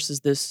of course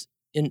is this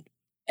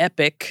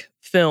epic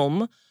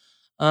film,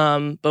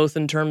 both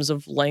in terms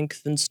of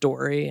length and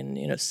story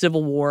and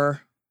Civil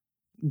War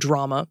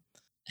drama,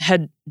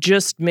 had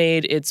just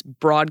made its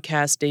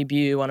broadcast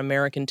debut on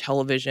American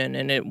television,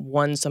 and it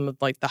won some of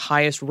like the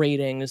highest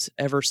ratings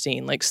ever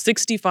seen. Like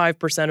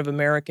 65% of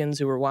Americans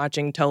who were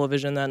watching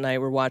television that night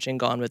were watching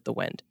Gone with the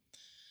Wind.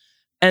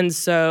 And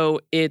so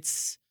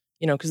it's,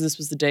 because this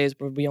was the days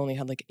where we only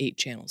had like 8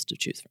 channels to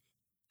choose from.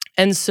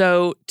 And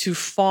so to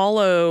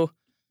follow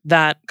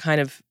that kind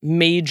of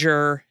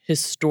major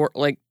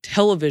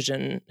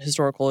television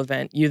historical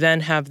event, you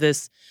then have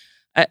this.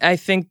 I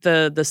think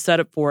the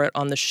setup for it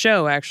on the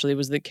show actually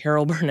was that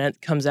Carol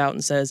Burnett comes out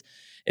and says,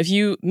 if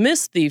you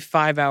missed the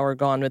 5-hour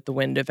Gone with the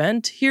Wind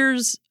event,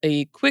 here's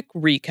a quick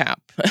recap.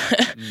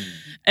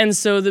 And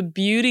so the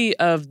beauty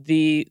of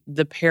the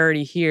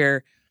parody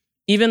here,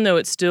 even though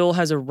it still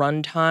has a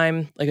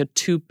runtime, like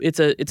it's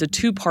a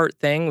 2-part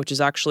thing, which is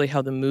actually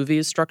how the movie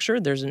is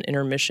structured. There's an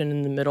intermission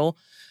in the middle.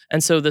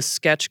 And so the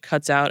sketch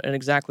cuts out at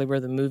exactly where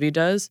the movie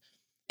does.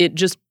 It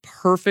just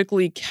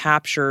perfectly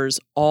captures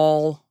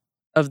all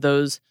of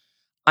those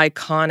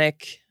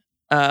iconic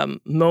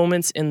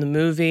moments in the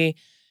movie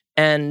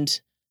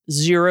and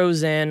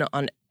zeroes in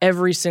on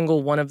every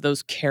single one of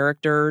those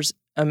characters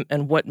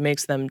and what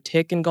makes them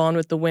tick in Gone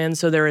with the Wind.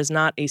 So there is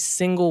not a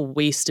single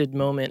wasted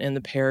moment in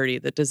the parody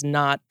that does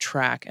not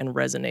track and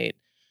resonate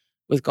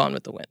with Gone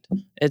with the Wind.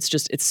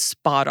 It's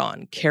spot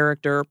on.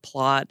 Character,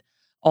 plot,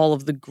 all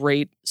of the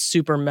great,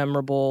 super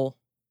memorable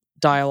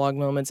dialogue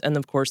moments, and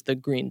of course the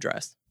green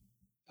dress.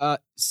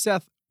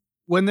 Seth,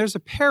 when there's a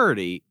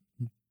parody,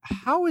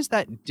 how is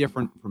that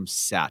different from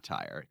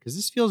satire? Because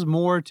this feels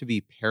more to be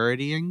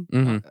parodying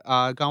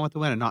Gone with the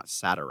Wind and not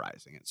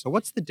satirizing it. So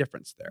what's the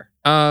difference there?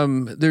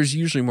 There's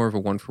usually more of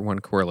a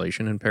 1-for-1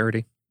 correlation in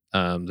parody,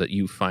 that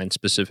you find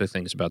specific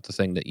things about the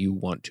thing that you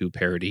want to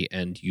parody,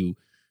 and you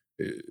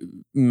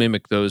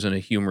mimic those in a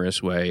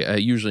humorous way,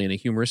 usually in a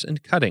humorous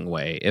and cutting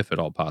way, if at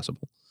all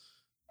possible.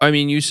 I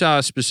mean, you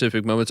saw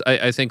specific moments.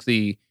 I think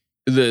the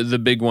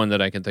big one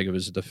that I can think of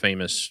is the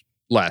famous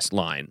last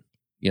line.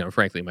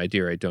 Frankly, my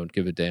dear, I don't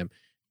give a damn.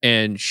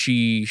 And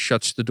she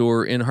shuts the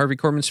door in Harvey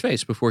Korman's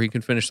face before he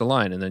can finish the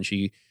line. And then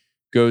she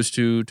goes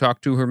to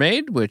talk to her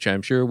maid, which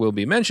I'm sure we'll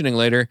be mentioning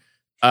later.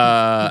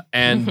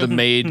 And the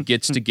maid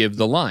gets to give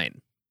the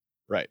line.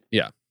 Right.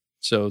 Yeah.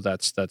 So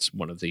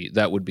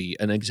that would be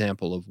an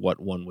example of what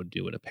one would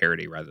do in a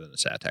parody rather than a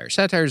satire.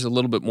 Satire is a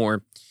little bit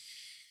more,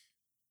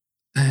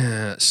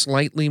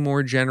 slightly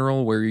more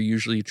general, where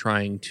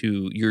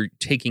you're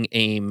taking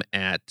aim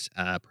at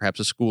perhaps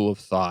a school of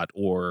thought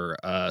or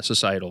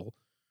societal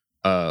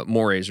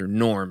mores or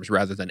norms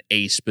rather than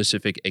a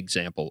specific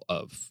example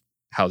of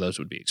how those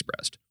would be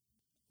expressed.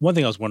 One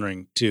thing I was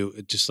wondering too,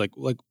 just like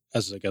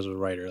as a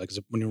writer,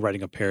 when you're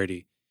writing a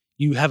parody,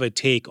 you have a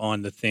take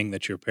on the thing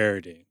that you're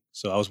parodying.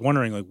 So I was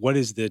wondering, what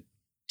is the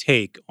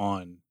take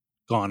on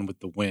Gone with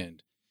the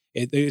Wind?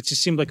 It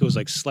just seemed like it was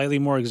slightly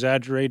more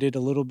exaggerated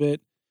a little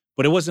bit,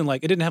 but it wasn't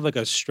it didn't have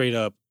a straight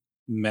up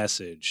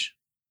message.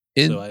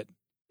 In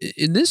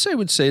this, I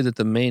would say that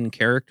the main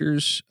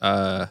characters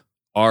are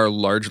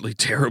largely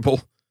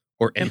terrible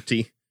or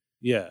empty.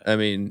 Yeah. I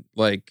mean,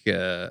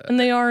 and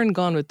they are in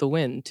Gone with the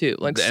Wind too.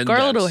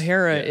 Scarlett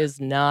O'Hara is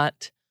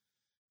not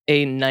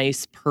a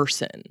nice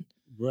person.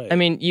 Right. I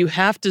mean, you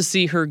have to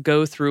see her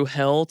go through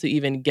hell to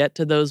even get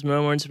to those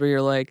moments where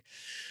you're like,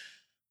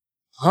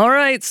 all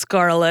right,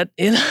 Scarlett,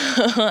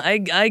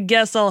 I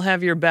guess I'll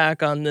have your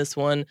back on this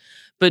one.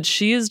 But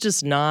she is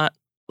just not,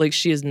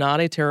 she is not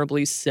a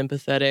terribly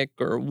sympathetic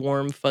or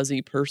warm,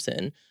 fuzzy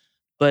person.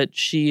 But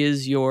she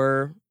is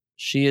your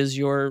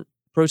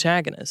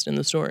protagonist in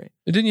the story.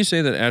 Didn't you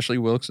say that Ashley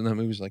Wilkes in that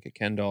movie was like a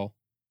Ken doll?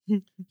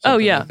 Oh,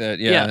 yeah. Like that?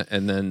 Yeah.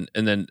 And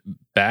then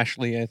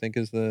Bashley, I think,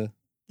 is the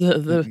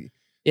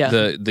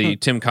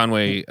Tim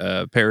Conway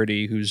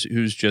parody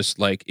who's just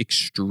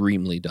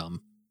extremely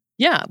dumb.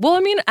 Yeah. Well, I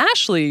mean,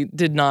 Ashley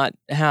did not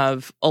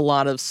have a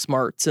lot of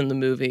smarts in the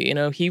movie.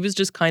 He was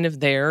just kind of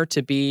there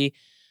to be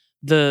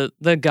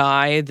the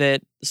guy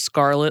that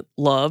Scarlett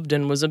loved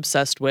and was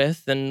obsessed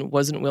with and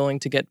wasn't willing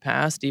to get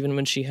past, even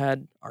when she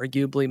had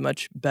arguably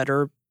much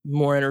better,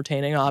 more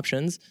entertaining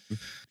options.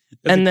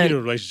 That's a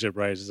cute relationship,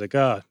 right? It's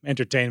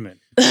entertainment.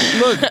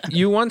 Look,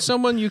 you want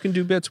someone you can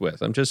do bits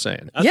with. I'm just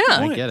saying. Yeah.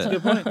 I get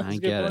it. I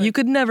get it. You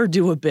could never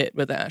do a bit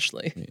with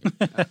Ashley.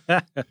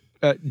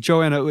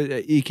 Joanna,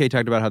 EK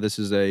talked about how this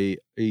is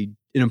an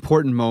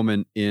important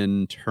moment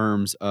in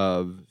terms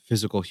of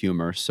physical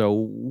humor.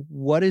 So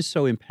what is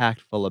so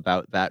impactful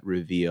about that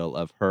reveal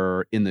of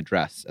her in the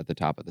dress at the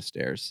top of the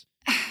stairs?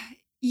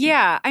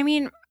 Yeah, I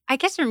mean, I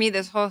guess for me,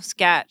 this whole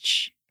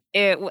sketch,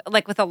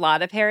 with a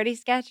lot of parody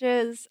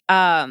sketches,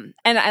 and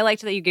I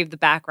liked that you gave the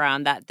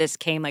background that this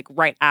came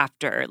right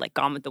after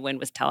Gone with the Wind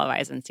was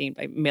televised and seen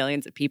by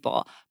millions of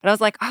people. But I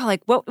was like,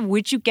 what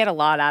would you get a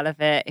lot out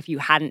of it if you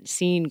hadn't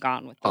seen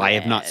Gone with the Wind? I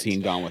have not seen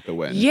Gone with the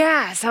Wind.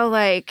 Yeah, so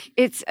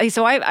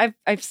I've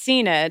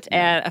seen it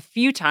and a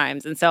few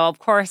times, and so of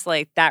course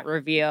that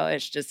reveal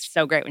is just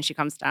so great when she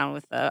comes down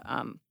with the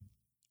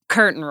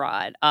curtain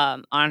rod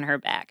on her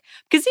back,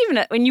 because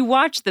even when you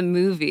watch the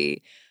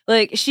movie,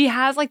 she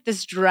has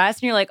this dress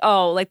and you're like,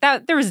 oh,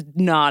 that there was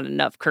not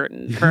enough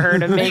curtain for her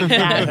to make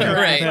that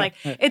dress. Right.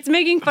 It's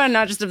making fun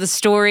not just of the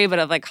story but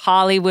of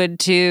Hollywood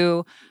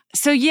too.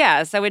 So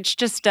yeah, so it's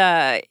just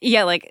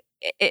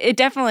it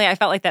definitely, I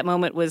felt like that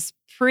moment was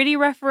pretty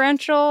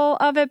referential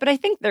of it, but I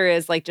think there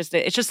is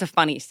it's just a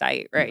funny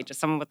sight, right? Yeah.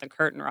 Just someone with a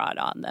curtain rod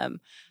on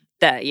them.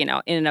 That, in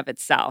and of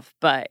itself.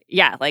 But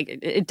yeah,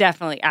 it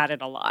definitely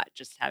added a lot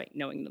just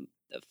knowing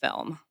the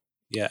film.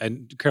 Yeah,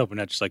 and Carol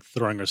Burnett just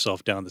throwing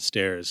herself down the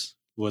stairs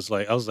was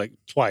I was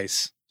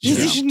twice.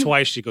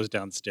 Twice she goes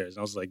down the stairs. And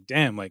I was like,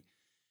 damn,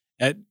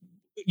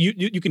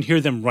 you can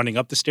hear them running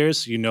up the stairs,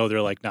 so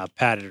they're not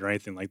padded or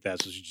anything like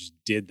that. So she just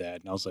did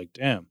that. And I was like,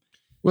 damn.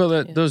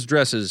 Well, those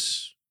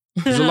dresses,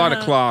 there's a lot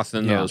of cloth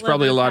in those.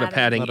 Probably a lot of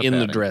padding in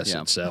the dress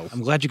itself.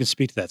 I'm glad you can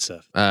speak to that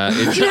stuff. I'm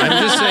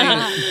just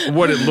saying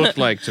what it looked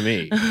like to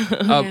me.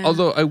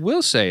 Although I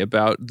will say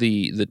about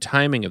the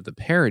timing of the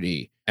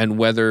parody and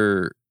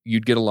whether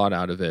you'd get a lot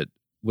out of it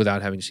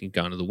without having seen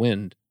Gone with the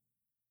Wind,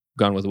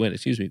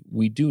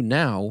 we do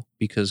now,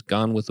 because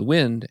Gone with the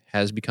Wind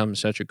has become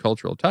such a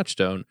cultural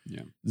touchstone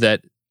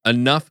that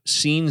enough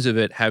scenes of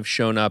it have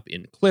shown up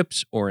in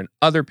clips or in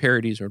other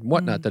parodies or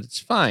whatnot that it's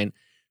fine.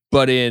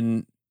 But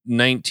in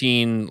late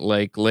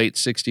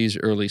 60s,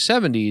 early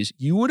 70s,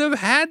 you would have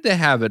had to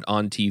have it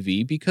on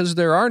TV because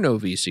there are no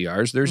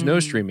VCRs. There's no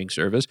streaming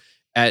service.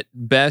 At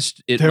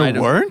best, there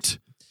weren't?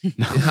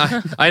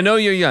 I know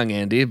you're young,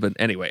 Andy, but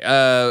anyway.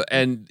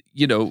 And,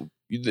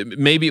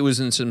 maybe it was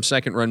in some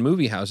second-run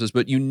movie houses,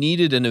 but you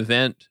needed an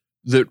event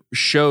that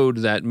showed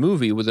that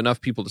movie with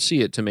enough people to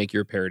see it to make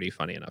your parody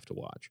funny enough to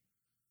watch.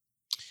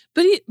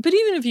 But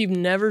even if you've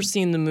never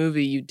seen the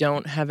movie, you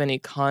don't have any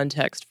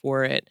context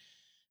for it,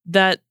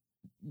 that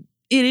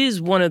it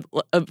is one of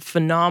a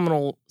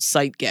phenomenal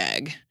sight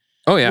gag.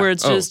 Oh yeah. Where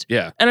it's just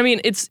yeah. And I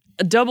mean, it's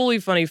doubly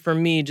funny for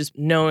me just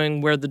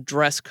knowing where the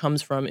dress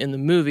comes from in the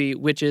movie,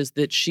 which is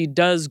that she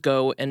does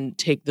go and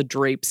take the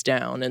drapes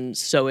down and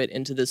sew it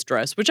into this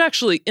dress, which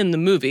actually in the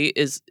movie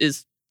is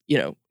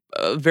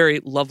a very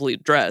lovely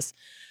dress.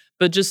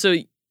 But just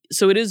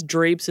so it is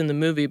drapes in the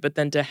movie, but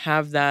then to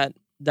have that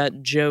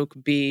joke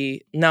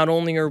be not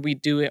only are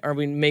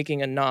we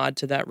making a nod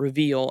to that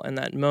reveal and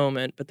that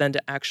moment, but then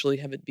to actually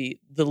have it be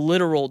the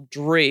literal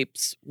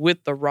drapes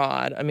with the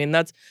rod. I mean,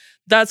 that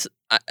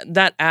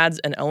adds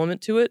an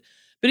element to it.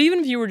 But even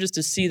if you were just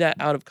to see that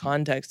out of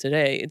context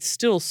today, it's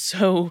still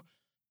so.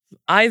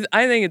 I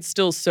think it's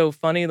still so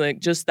funny. Like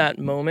just that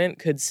moment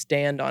could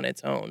stand on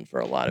its own for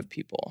a lot of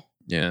people.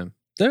 Yeah,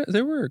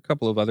 there were a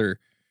couple of other.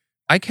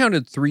 I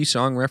counted 3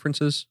 song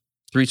references.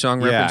 3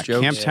 song reference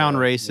jokes. Camptown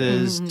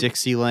Races,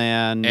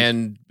 Dixieland,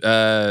 and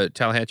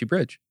Tallahatchie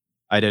Bridge.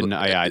 I didn't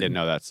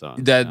know that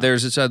song.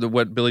 There's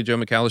what Billy Joe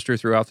McAllister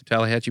threw off the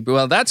Tallahatchie Bridge.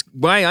 Well, that's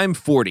why I'm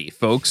 40,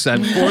 folks.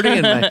 I'm 40,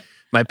 and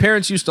my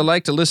parents used to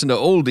like to listen to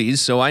oldies,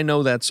 so I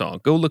know that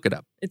song. Go look it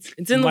up. It's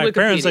in the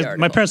Wikipedia article.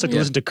 My parents like to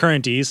listen to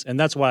currenties, and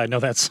that's why I know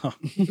that song.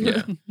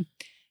 Yeah.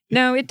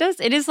 No, it does.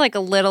 It is like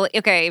a little,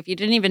 okay, if you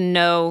didn't even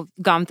know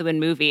Gone with the Wind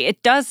movie,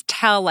 it does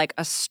tell like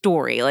a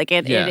story. Like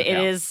it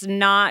is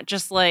not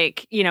just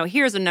like,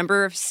 here's a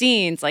number of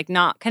scenes, like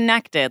not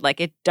connected.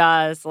 Like it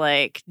does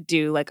like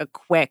do like a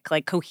quick,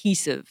 like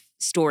cohesive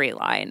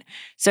storyline.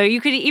 So you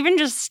could even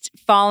just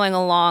following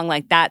along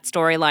like that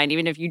storyline,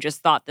 even if you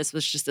just thought this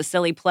was just a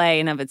silly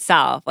play in of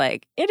itself,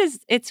 like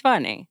it's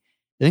funny.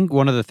 I think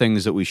one of the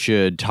things that we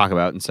should talk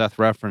about, and Seth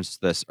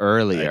referenced this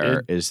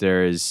earlier, is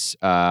there's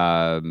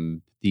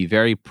the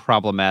very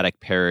problematic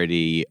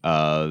parody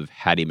of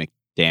Hattie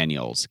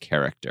McDaniel's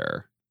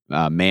character.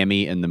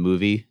 Mammy in the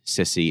movie,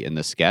 Sissy in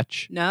the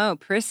sketch. No,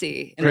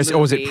 Prissy. Oh,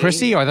 was it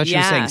Prissy? Or I thought you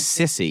were saying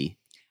Sissy.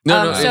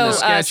 No, in the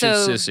sketch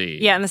it's Sissy.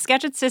 Yeah, in the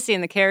sketch it's Sissy,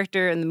 and the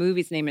character in the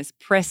movie's name is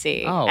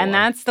Prissy. Oh, and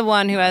that's the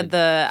one who had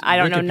the, I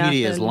don't know nothing.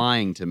 Wikipedia is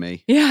lying to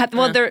me. Yeah,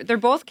 well, they're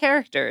both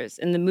characters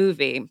in the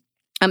movie.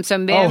 So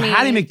Mammy... Oh,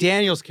 Hattie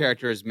McDaniel's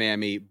character is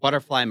Mammy.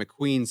 Butterfly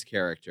McQueen's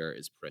character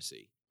is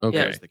Prissy. Okay.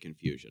 There's the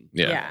confusion.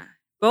 Yeah.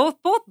 Both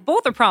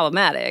are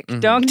problematic. Mm-hmm.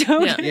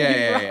 Don't.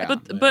 Yeah.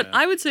 But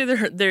I would say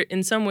they're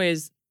in some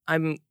ways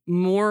I'm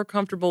more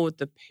comfortable with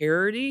the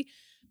parody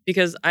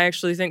because I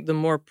actually think the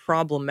more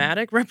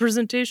problematic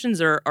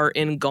representations are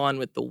in Gone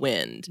with the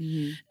Wind.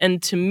 Mm-hmm.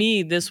 And to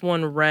me, this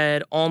one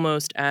read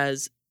almost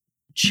as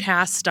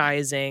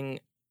chastising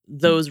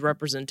those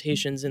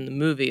representations in the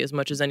movie as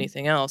much as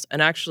anything else.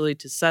 And actually,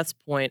 to Seth's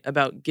point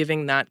about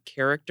giving that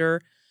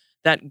character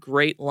that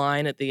great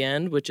line at the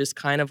end, which is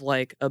kind of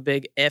like a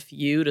big F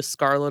you to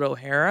Scarlett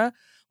O'Hara,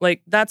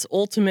 like that's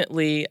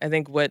ultimately, I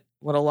think, what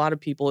a lot of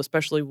people,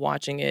 especially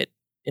watching it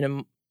in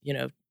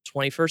a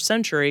 21st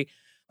century,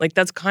 like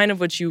that's kind of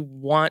what you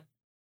want,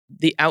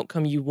 the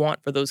outcome you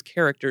want for those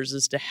characters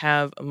is to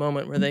have a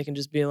moment where they can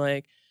just be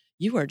like,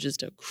 you are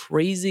just a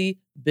crazy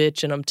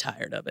bitch and I'm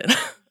tired of it.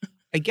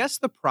 I guess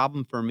the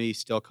problem for me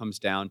still comes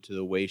down to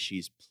the way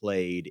she's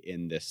played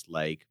in this,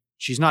 like,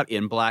 she's not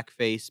in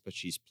blackface, but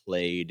she's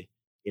played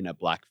in a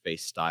blackface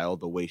style,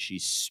 the way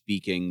she's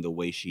speaking, the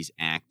way she's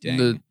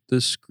acting.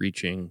 The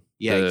screeching.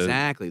 Yeah,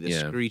 exactly. The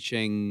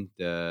screeching,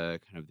 the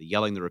kind of the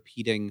yelling, the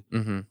repeating,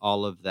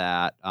 all of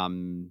that.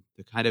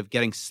 The kind of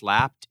getting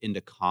slapped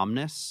into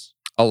calmness.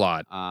 A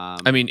lot.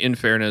 I mean, in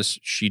fairness,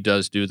 she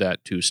does do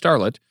that to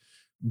Starlet,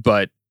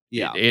 but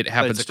it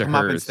happens to her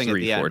 3-4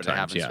 times. It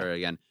happens to her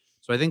again.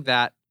 So I think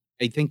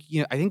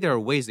there are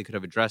ways they could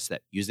have addressed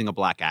that. Using a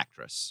black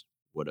actress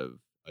would have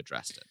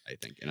addressed it, I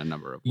think, in a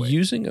number of ways.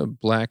 Using a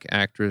black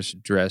actress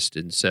dressed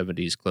in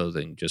 70s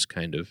clothing, just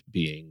kind of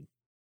being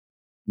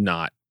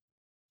not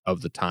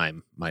of the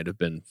time, might have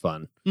been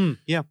fun.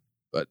 Yeah.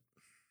 But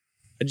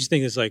I just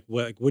think it's like,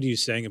 what are you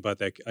saying about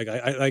that?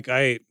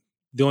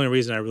 The only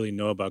reason I really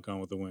know about Gone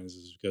with the Wind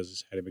is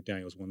because Hattie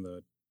McDaniels won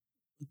the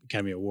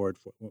Academy Award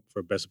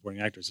for Best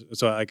Supporting Actress.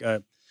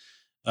 So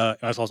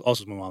that's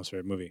also my mom's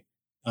favorite movie.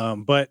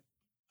 But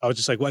I was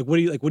just like, what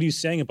are you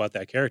saying about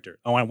that character?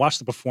 Oh, when I watched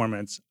the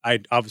performance, I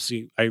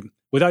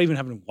without even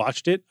having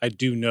watched it, I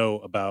do know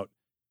about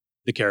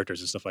the characters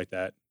and stuff like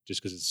that,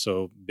 just because it's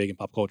so big in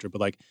pop culture.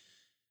 But like,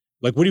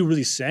 what are you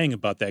really saying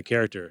about that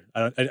character?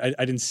 I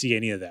didn't see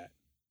any of that.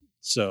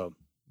 So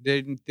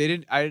there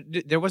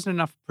wasn't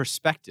enough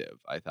perspective,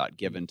 I thought,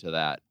 given to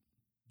the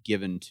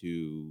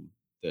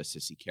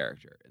Sissy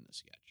character in the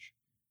sketch.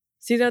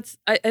 See,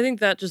 I think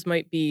that just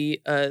might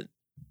be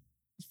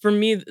for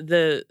me,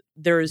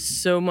 there is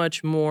so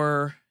much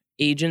more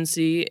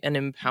agency and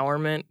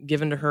empowerment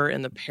given to her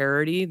in the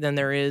parody than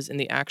there is in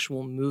the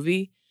actual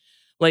movie.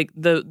 Like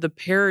the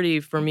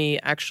parody for me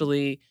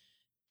actually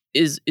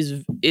is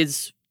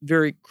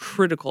very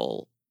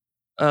critical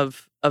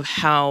of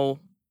how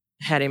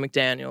Hattie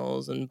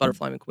McDaniels and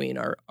Butterfly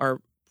McQueen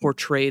are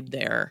portrayed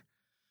there.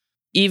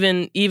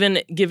 Even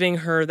giving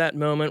her that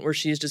moment where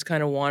she's just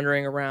kind of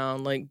wandering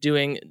around, like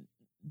doing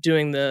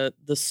the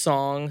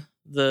song,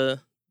 the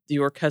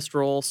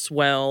orchestral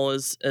swell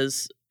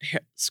as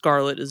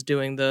Scarlett is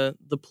doing the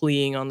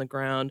pleading on the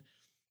ground,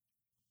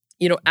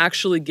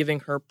 actually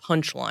giving her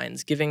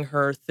punchlines, giving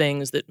her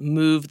things that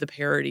move the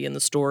parody and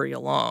the story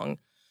along,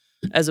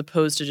 as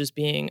opposed to just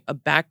being a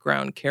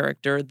background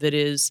character that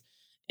is,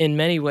 in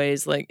many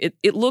ways, like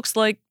it looks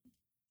like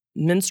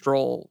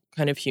minstrel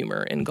kind of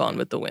humor in Gone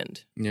with the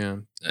Wind. Yeah.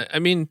 I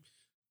mean,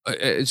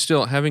 it's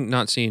still, having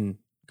not seen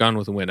Gone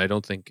with the Wind, I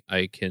don't think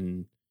I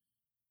can.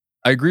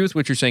 I agree with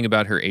what you're saying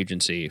about her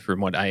agency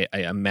from what I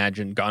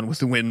imagine Gone with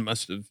the Wind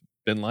must have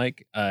been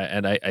like.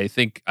 And I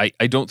think,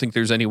 I don't think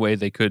there's any way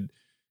they could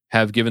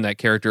have given that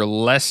character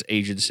less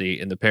agency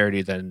in the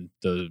parody than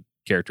the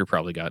character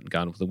probably got in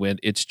Gone with the Wind.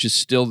 It's just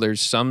still,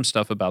 there's some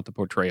stuff about the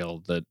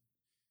portrayal that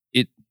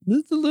it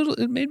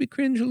made me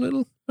cringe a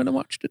little when I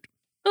watched it.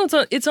 No,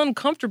 it's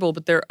uncomfortable,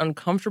 but they're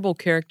uncomfortable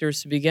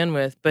characters to begin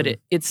with. But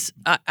it's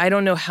I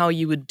don't know how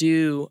you would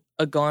do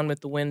a Gone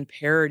with the Wind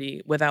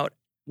parody without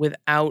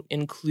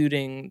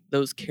including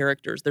those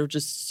characters. They're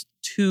just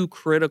too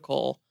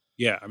critical.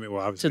 Yeah, I mean,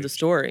 well, obviously to the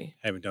story.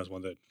 Having done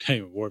one that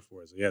came an award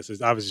for it. So yes,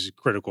 it's obviously a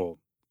critical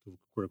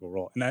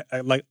role, and I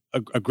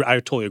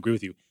totally agree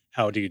with you.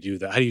 How do you do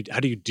that? How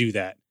do you do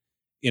that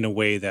in a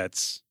way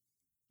that's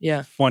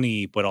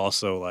funny, but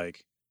also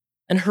like.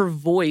 And her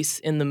voice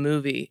in the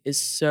movie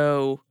is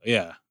so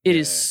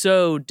is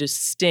so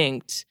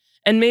distinct.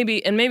 And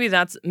maybe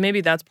that's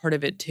part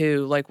of it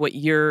too. Like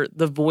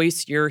the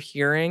voice you're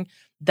hearing,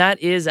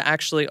 that is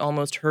actually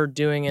almost her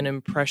doing an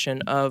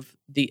impression of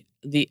the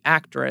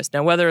actress.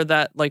 Now, whether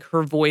that like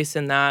her voice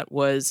in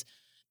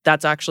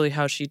that's actually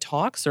how she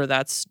talks, or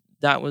that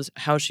was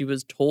how she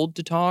was told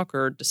to talk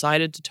or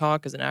decided to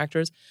talk as an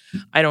actress,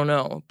 I don't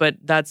know. But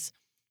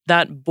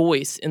that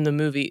voice in the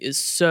movie is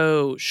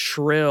so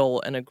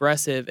shrill and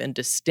aggressive and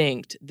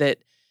distinct that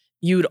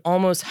you would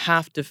almost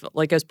have to,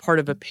 like as part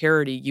of a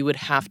parody, you would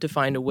have to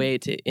find a way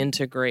to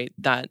integrate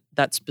that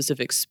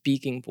specific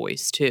speaking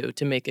voice too,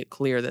 to make it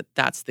clear that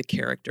that's the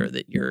character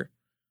that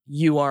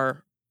you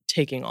are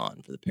taking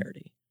on for the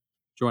parody.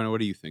 Joanna,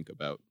 what do you think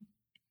about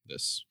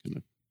this?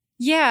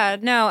 Yeah,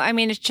 no, I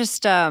mean, it's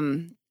just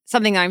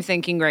something I'm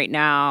thinking right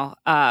now,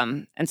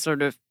 and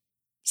sort of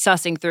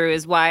sussing through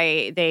is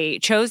why they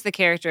chose the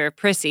character of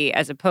Prissy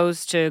as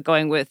opposed to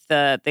going with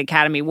the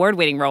Academy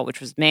Award-winning role,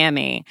 which was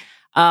Mammy.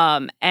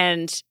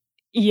 And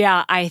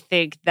yeah, I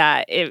think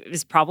that it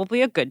was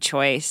probably a good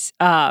choice.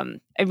 I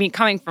mean,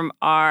 coming from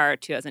our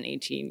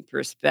 2018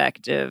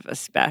 perspective,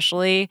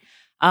 especially.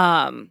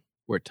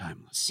 We're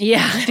timeless.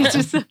 Yeah. It's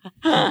just,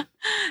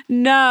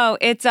 no,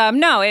 it's I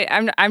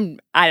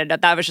don't know.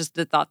 That was just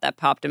the thought that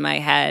popped in my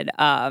head.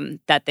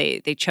 That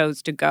they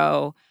chose to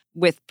go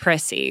with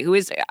Prissy, who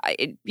is,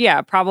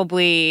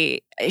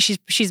 probably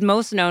she's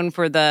most known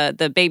for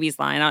the babies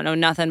line. I don't know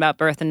nothing about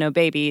Birth and No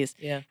Babies.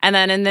 Yeah. And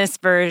then in this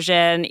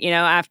version,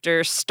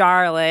 after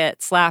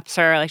Starlet slaps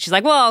her, like she's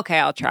like, well, okay,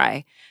 I'll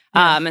try.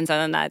 And so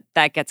then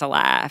that gets a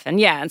laugh.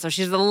 And so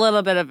she's a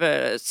little bit of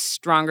a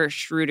stronger,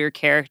 shrewder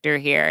character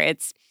here.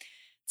 It's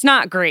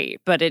not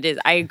great, but it is.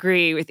 I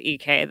agree with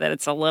EK that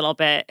it's a little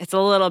bit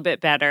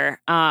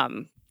better.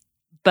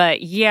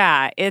 But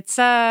yeah, it's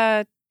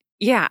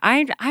yeah,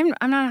 I'm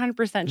not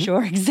 100%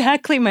 sure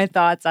exactly my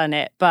thoughts on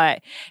it,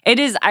 but it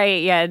is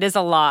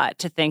a lot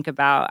to think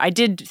about. I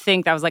did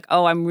think that I was like,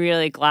 oh, I'm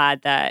really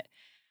glad that,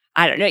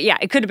 I don't know. Yeah,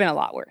 it could have been a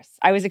lot worse.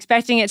 I was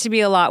expecting it to be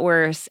a lot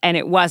worse, and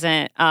it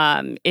wasn't.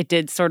 It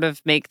did sort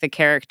of make the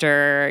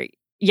character,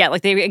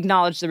 like they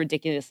acknowledged the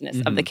ridiculousness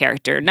of the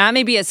character. Not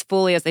maybe as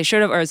fully as they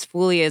should have, or as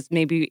fully as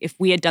maybe if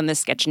we had done this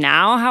sketch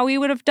now, how we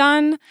would have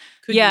done.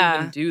 Could you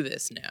even do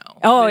this now?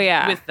 Oh,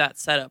 with that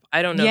setup.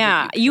 I don't know.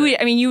 Yeah, you would.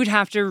 I mean, you would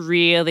have to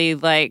really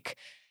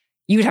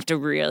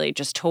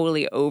just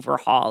totally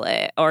overhaul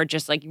it, or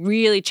just like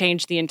really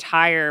change the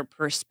entire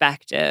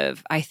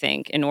perspective, I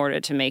think, in order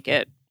to make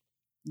it,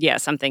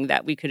 something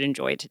that we could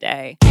enjoy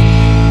today.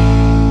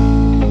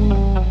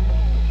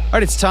 All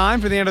right, it's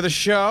time for the end of the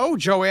show.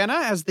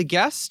 Joanna, as the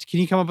guest,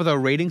 can you come up with a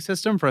rating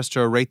system for us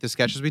to rate the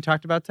sketches we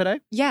talked about today?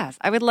 Yes,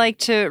 I would like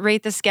to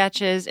rate the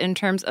sketches in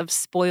terms of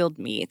spoiled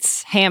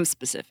meats, ham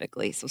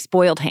specifically, so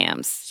spoiled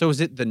hams. So is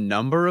it the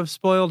number of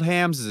spoiled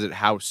hams? Is it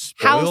how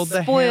spoiled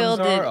the hams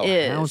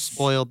are? How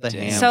spoiled the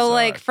hams are. So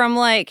like from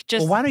like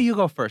just... Well, why don't you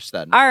go first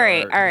then? All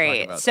right.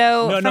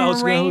 So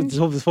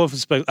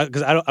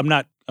because I'm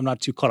not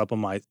too caught up on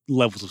my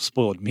levels of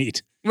spoiled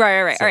meat.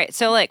 Right. All right.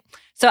 So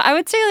I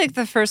would say like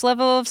the first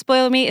level of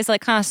spoiled meat is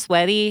like kind of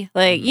sweaty.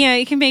 Like,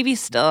 you can maybe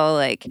still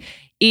like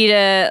eat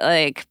it,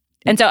 like,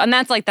 and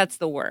that's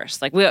the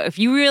worst. Like, if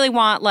you really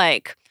want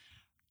like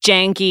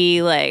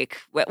janky, like,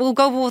 we'll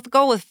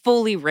go with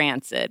fully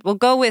rancid. We'll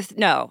go with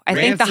I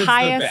think the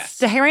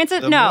highest,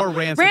 rancid's the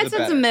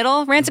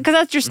middle, rancid, because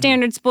that's your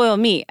standard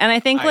spoiled meat. And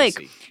I think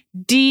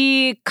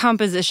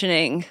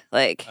decompositioning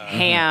like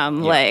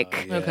ham,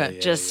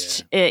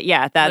 that's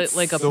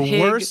like a the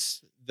pig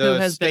worse the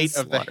has state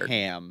been of the slaughtered.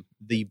 ham,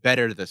 the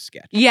better the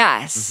sketch.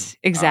 Yes,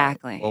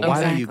 exactly. Well,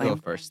 why don't you go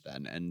first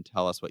then and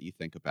tell us what you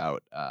think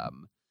about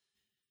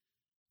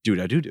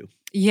Doo-Dah-Doo-Doo?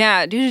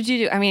 Yeah,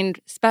 Doo-Dah-Doo-Doo. I mean,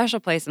 special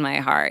place in my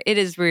heart.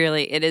 It's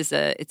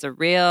a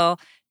real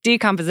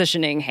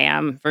decompositioning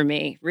ham for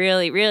me.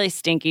 Really, really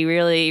stinky,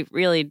 really,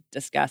 really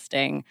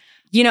disgusting.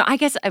 You know, I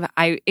guess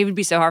it would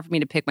be so hard for me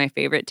to pick my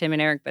favorite Tim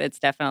and Eric, but it's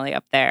definitely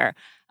up there.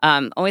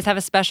 Always have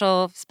a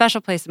special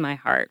place in my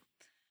heart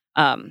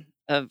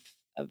of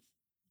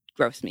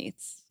gross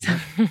meats.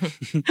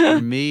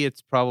 For me,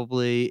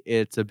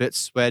 it's a bit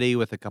sweaty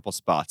with a couple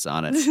spots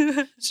on it.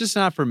 It's just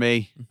not for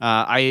me.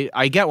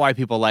 I get why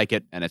people like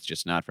it, and it's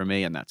just not for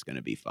me, and that's going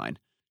to be fine.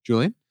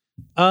 Julian?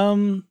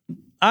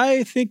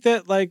 I think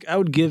that like I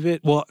would give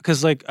it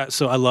because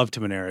so I love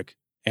Tim and Eric,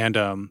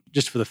 and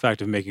just for the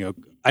fact of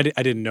I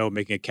didn't know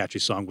making a catchy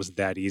song was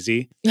that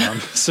easy.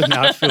 So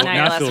now I feel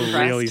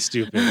really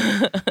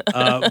stupid.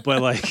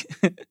 But like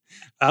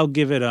I'll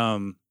give it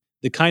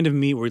the kind of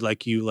meat where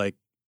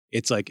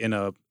it's like in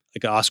an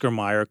Oscar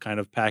Mayer kind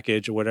of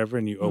package or whatever,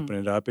 and you open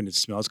it up and it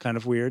smells kind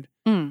of weird.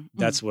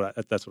 That's what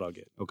I'll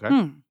get. Okay.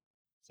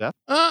 Seth?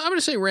 I'm going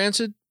to say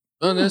Rancid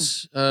on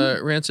this.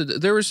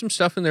 Rancid. There was some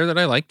stuff in there that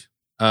I liked.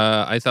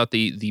 I thought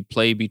the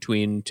play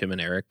between Tim and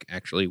Eric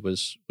actually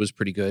was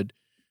pretty good,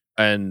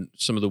 and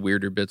some of the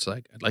weirder bits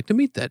like I'd like to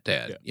meet that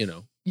dad. You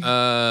know,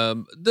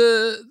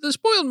 the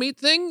spoiled meat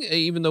thing.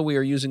 Even though we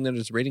are using that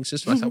as a rating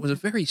system, I thought was a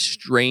very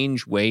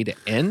strange way to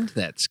end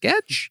that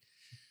sketch.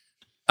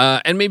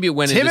 And maybe it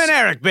went Tim into and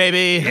Eric,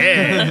 baby.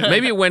 Yeah,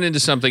 maybe it went into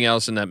something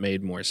else and that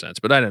made more sense.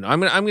 But I don't know. I'm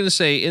gonna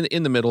say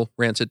in the middle,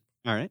 Rancid.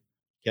 All right.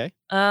 Okay.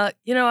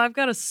 You know, I've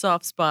got a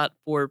soft spot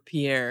for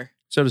Pierre.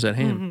 So does that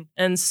ham.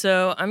 And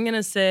so I'm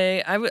gonna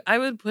say I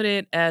would put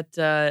it at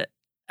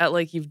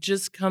like you've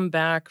just come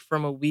back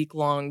from a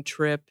week-long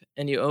trip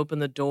and you open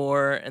the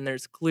door and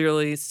there's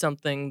clearly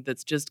something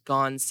that's just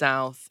gone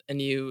south and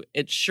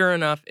it's sure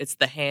enough it's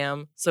the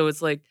ham. So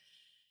it's like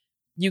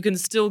you can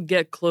still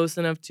get close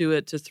enough to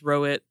it to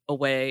throw it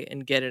away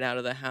and get it out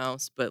of the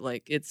house, but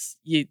like it's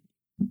you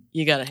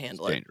got to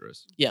handle it.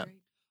 Dangerous. Yeah.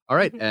 All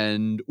right,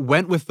 and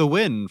went with the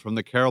win from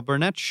the Carol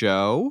Burnett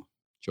show.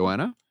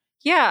 Joanna?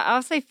 Yeah,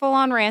 I'll say full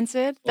on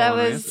Rancid.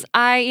 After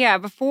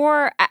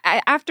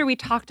we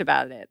talked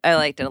about it, I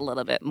liked it a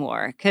little bit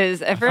more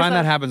because at first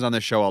that happens on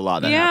this show a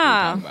lot.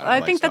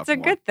 I think that's a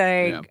good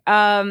thing.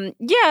 Yeah,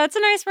 it's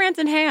a nice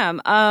Rancid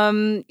ham.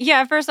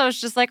 At first I was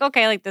just like,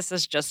 okay, like this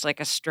is just like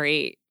a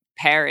straight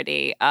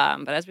parody.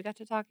 But as we got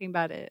to talking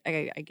about it,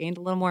 I gained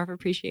a little more of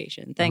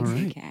appreciation. Thanks,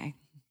 EK.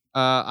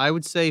 I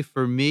would say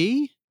for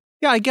me,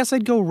 I guess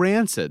I'd go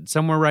Rancid,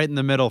 somewhere right in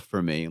the middle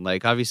for me.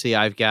 Like obviously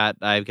I've got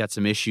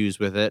some issues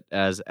with it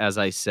as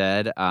I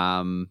said.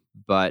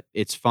 But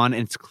it's fun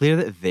and it's clear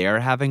that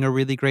they're having a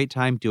really great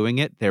time doing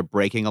it. They're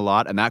breaking a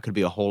lot, and that could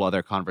be a whole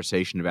other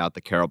conversation about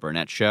the Carol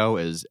Burnett show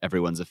is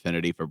everyone's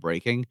affinity for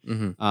breaking.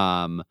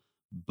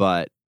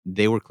 But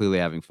they were clearly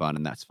having fun,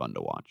 and that's fun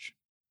to watch.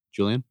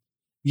 Julian?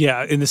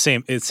 Yeah, in the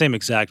same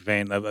exact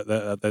vein of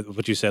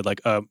what you said.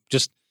 Like,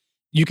 just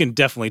you can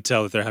definitely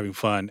tell that they're having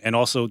fun, and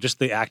also just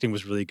the acting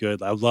was really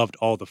good. I loved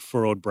all the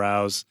furrowed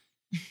brows,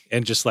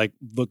 and just like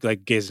looked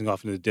like gazing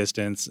off into the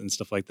distance and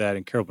stuff like that.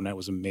 And Carol Burnett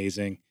was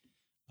amazing,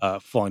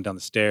 falling down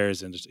the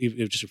stairs and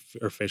just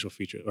her facial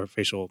feature or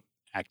facial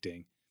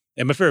acting.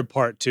 And my favorite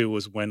part too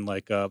was when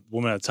like a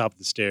woman at the top of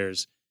the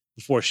stairs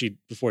before she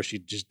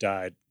just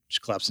died, she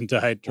collapsed and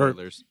died.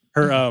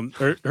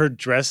 Her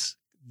dress.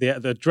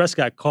 The dress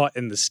got caught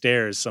in the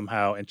stairs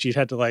somehow, and she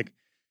tried to walk,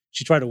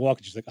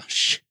 and she's like, oh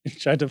shit, and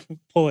tried to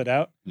pull it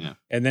out,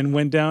 and then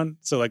went down.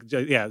 So like,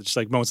 just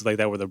like moments like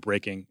that where they're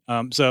breaking.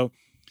 So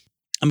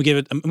I'm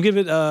gonna give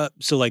it.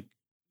 So like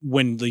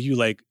when you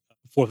like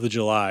 4th of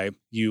July,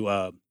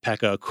 you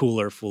pack a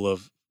cooler full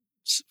of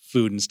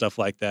food and stuff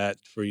like that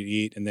for you to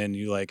eat, and then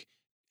you like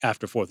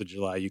after 4th of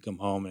July, you come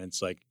home and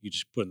it's like you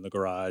just put it in the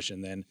garage,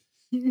 and then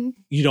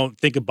you don't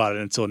think about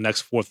it until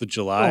next 4th of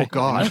July. Oh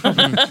God!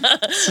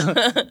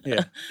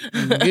 Yeah,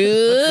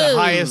 the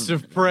highest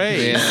of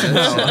praise.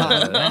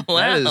 Yeah,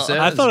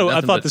 I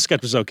thought the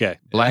sketch was okay.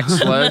 Black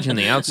sludge in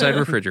the outside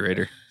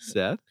refrigerator.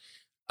 Seth?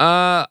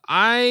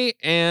 I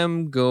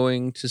am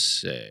going to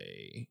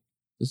say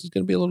this is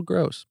going to be a little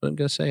gross, but I'm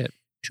going to say it.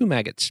 2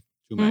 maggots.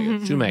 2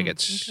 maggots. 2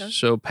 maggots. Okay.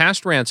 So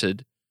past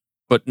Rancid,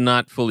 but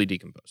not fully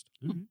decomposed.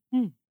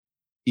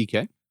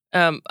 EK?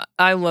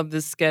 I love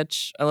this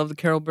sketch. I love the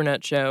Carol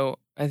Burnett show.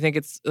 I think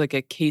it's like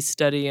a case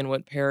study in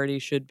what parody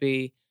should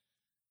be.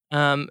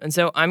 And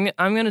so I'm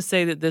going to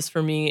say that this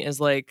for me is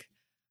like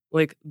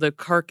the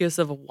carcass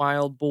of a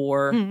wild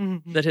boar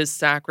that has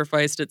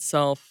sacrificed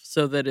itself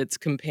so that its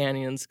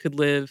companions could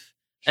live,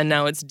 and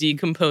now it's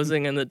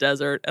decomposing in the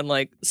desert, and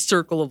like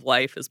Circle of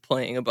Life is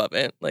playing above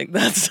it. Like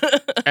that's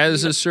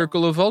as a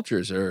circle of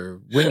vultures are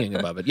winging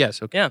above it.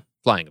 Yes, okay. Yeah.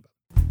 Flying above.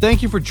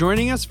 Thank you for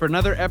joining us for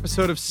another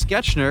episode of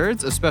Sketch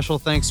Nerds. A special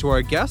thanks to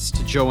our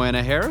guest,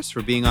 Joanna Harris,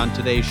 for being on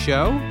today's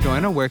show.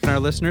 Joanna, where can our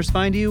listeners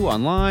find you?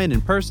 Online, in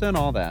person,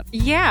 all that?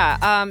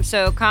 Yeah,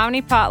 so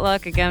Comedy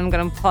Potluck, again, I'm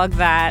going to plug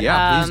that.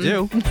 Yeah, please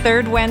do.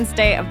 3rd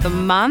Wednesday of the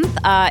month.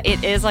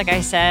 It is, like I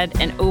said,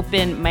 an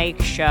open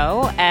mic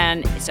show,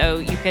 and so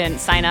you can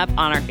sign up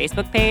on our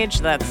Facebook page.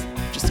 That's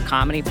just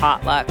Comedy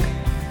Potluck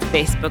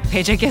Facebook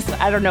page. I guess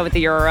I don't know what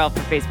the URL for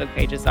Facebook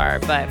pages are,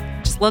 but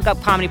just look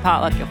up Comedy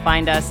Potluck. You'll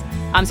find us.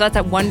 So that's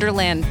at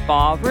Wonderland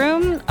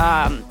Ballroom.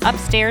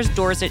 Upstairs,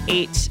 doors at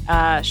 8.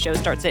 Show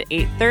starts at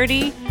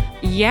 8:30.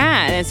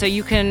 Yeah, and so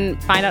you can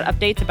find out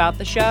updates about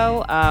the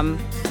show.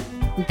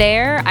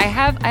 There, I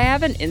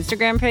have an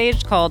Instagram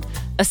page called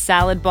A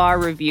Salad Bar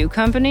Review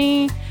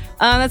Company.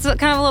 That's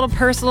kind of a little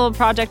personal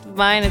project of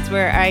mine. It's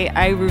where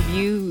I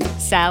review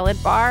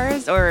salad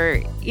bars,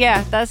 or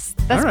that's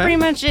pretty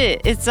much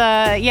it. It's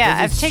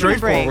I've taken a break.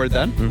 Straightforward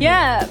then. Mm-hmm.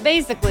 Yeah,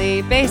 basically,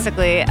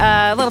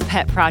 a little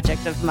pet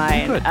project of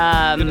mine. Good.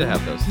 Good to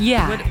have those.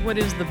 Yeah. What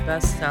is the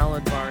best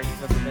salad bar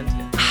you've ever been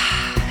to?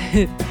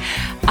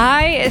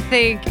 I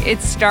think it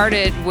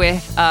started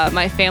with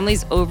my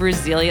family's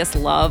overzealous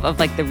love of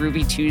like the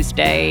Ruby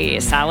Tuesday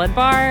salad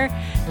bar.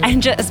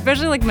 And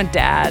especially like my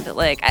dad,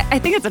 like I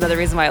think it's another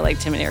reason why I like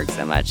Tim and Eric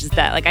so much is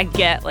that like I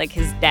get like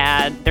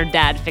their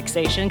dad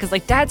fixation, because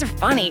like dads are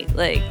funny.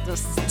 Like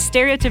those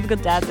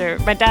stereotypical dads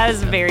my dad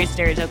is a very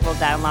stereotypical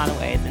dad in a lot of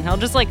ways, and he'll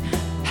just like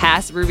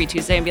pass Ruby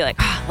Tuesday and be like,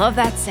 I love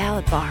that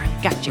salad bar.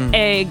 Got your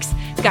eggs,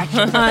 got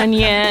your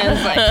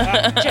onions,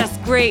 like just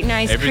great,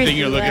 nice, Everything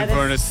you're looking lettuce.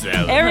 for in a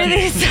salad.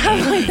 Everything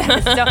stuff like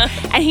that. So,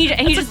 and he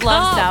just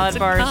loves salad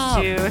bars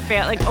too.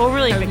 Like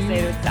overly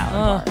fixated with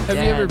salad bars. Have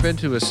you ever been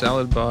to a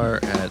salad bar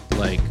at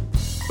like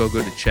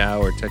Fogo de Chao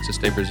or Texas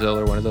de Brazil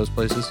or one of those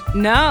places?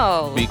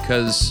 No.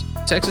 Because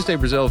Texas de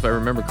Brazil, if I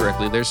remember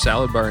correctly, their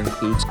salad bar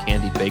includes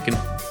candied bacon.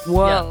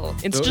 Whoa.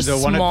 It's The- just the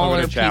one at Fogo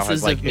smaller de Chao has,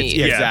 pieces like, of it's- meat.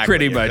 yeah, exactly,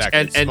 pretty much, exactly.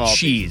 and Small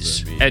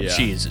cheese, pieces of meat, and yeah.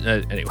 cheese.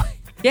 Anyway,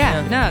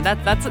 Yeah, no,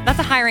 that's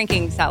a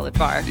high-ranking salad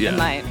bar Yeah. in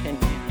my opinion.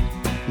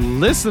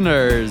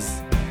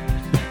 Listeners,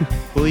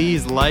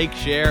 please like,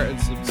 share, and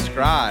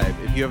subscribe.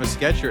 If you have a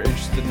sketch you're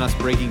interested in us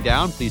breaking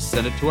down, please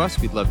send it to us.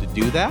 We'd love to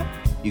do that.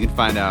 You can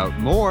find out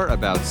more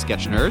about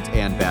Sketch Nerds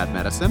and Bad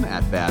Medicine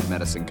at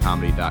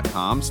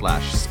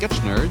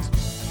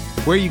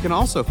badmedicinecomedy.com/sketchnerds, where you can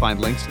also find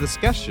links to the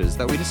sketches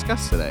that we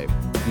discussed today.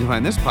 You can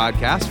find this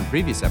podcast and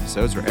previous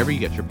episodes wherever you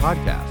get your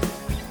podcasts.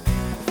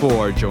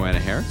 For Joanna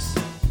Harris,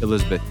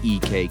 Elizabeth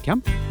E.K.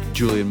 Kemp,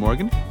 Julian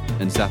Morgan,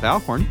 and Seth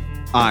Alcorn,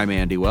 I'm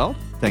Andy Weld.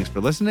 Thanks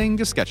for listening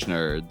to Sketch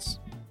Nerds.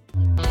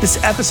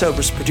 This episode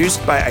was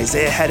produced by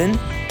Isaiah Hedden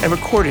and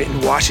recorded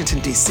in Washington,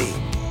 D.C.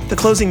 The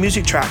closing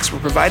music tracks were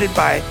provided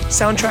by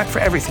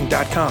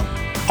SoundtrackForEverything.com.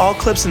 All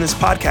clips in this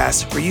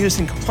podcast were used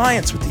in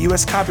compliance with the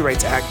U.S.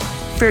 Copyrights Act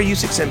Fair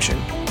Use Exemption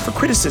for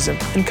criticism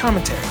and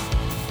commentary.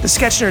 The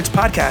Sketch Nerds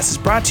podcast is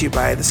brought to you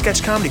by the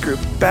sketch comedy group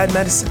Bad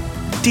Medicine,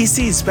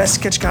 DC's best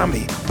sketch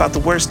comedy about the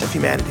worst of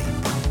humanity.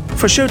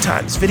 For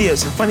showtimes,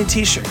 videos, and funny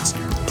t-shirts,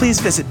 please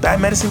visit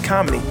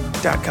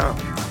badmedicinecomedy.com.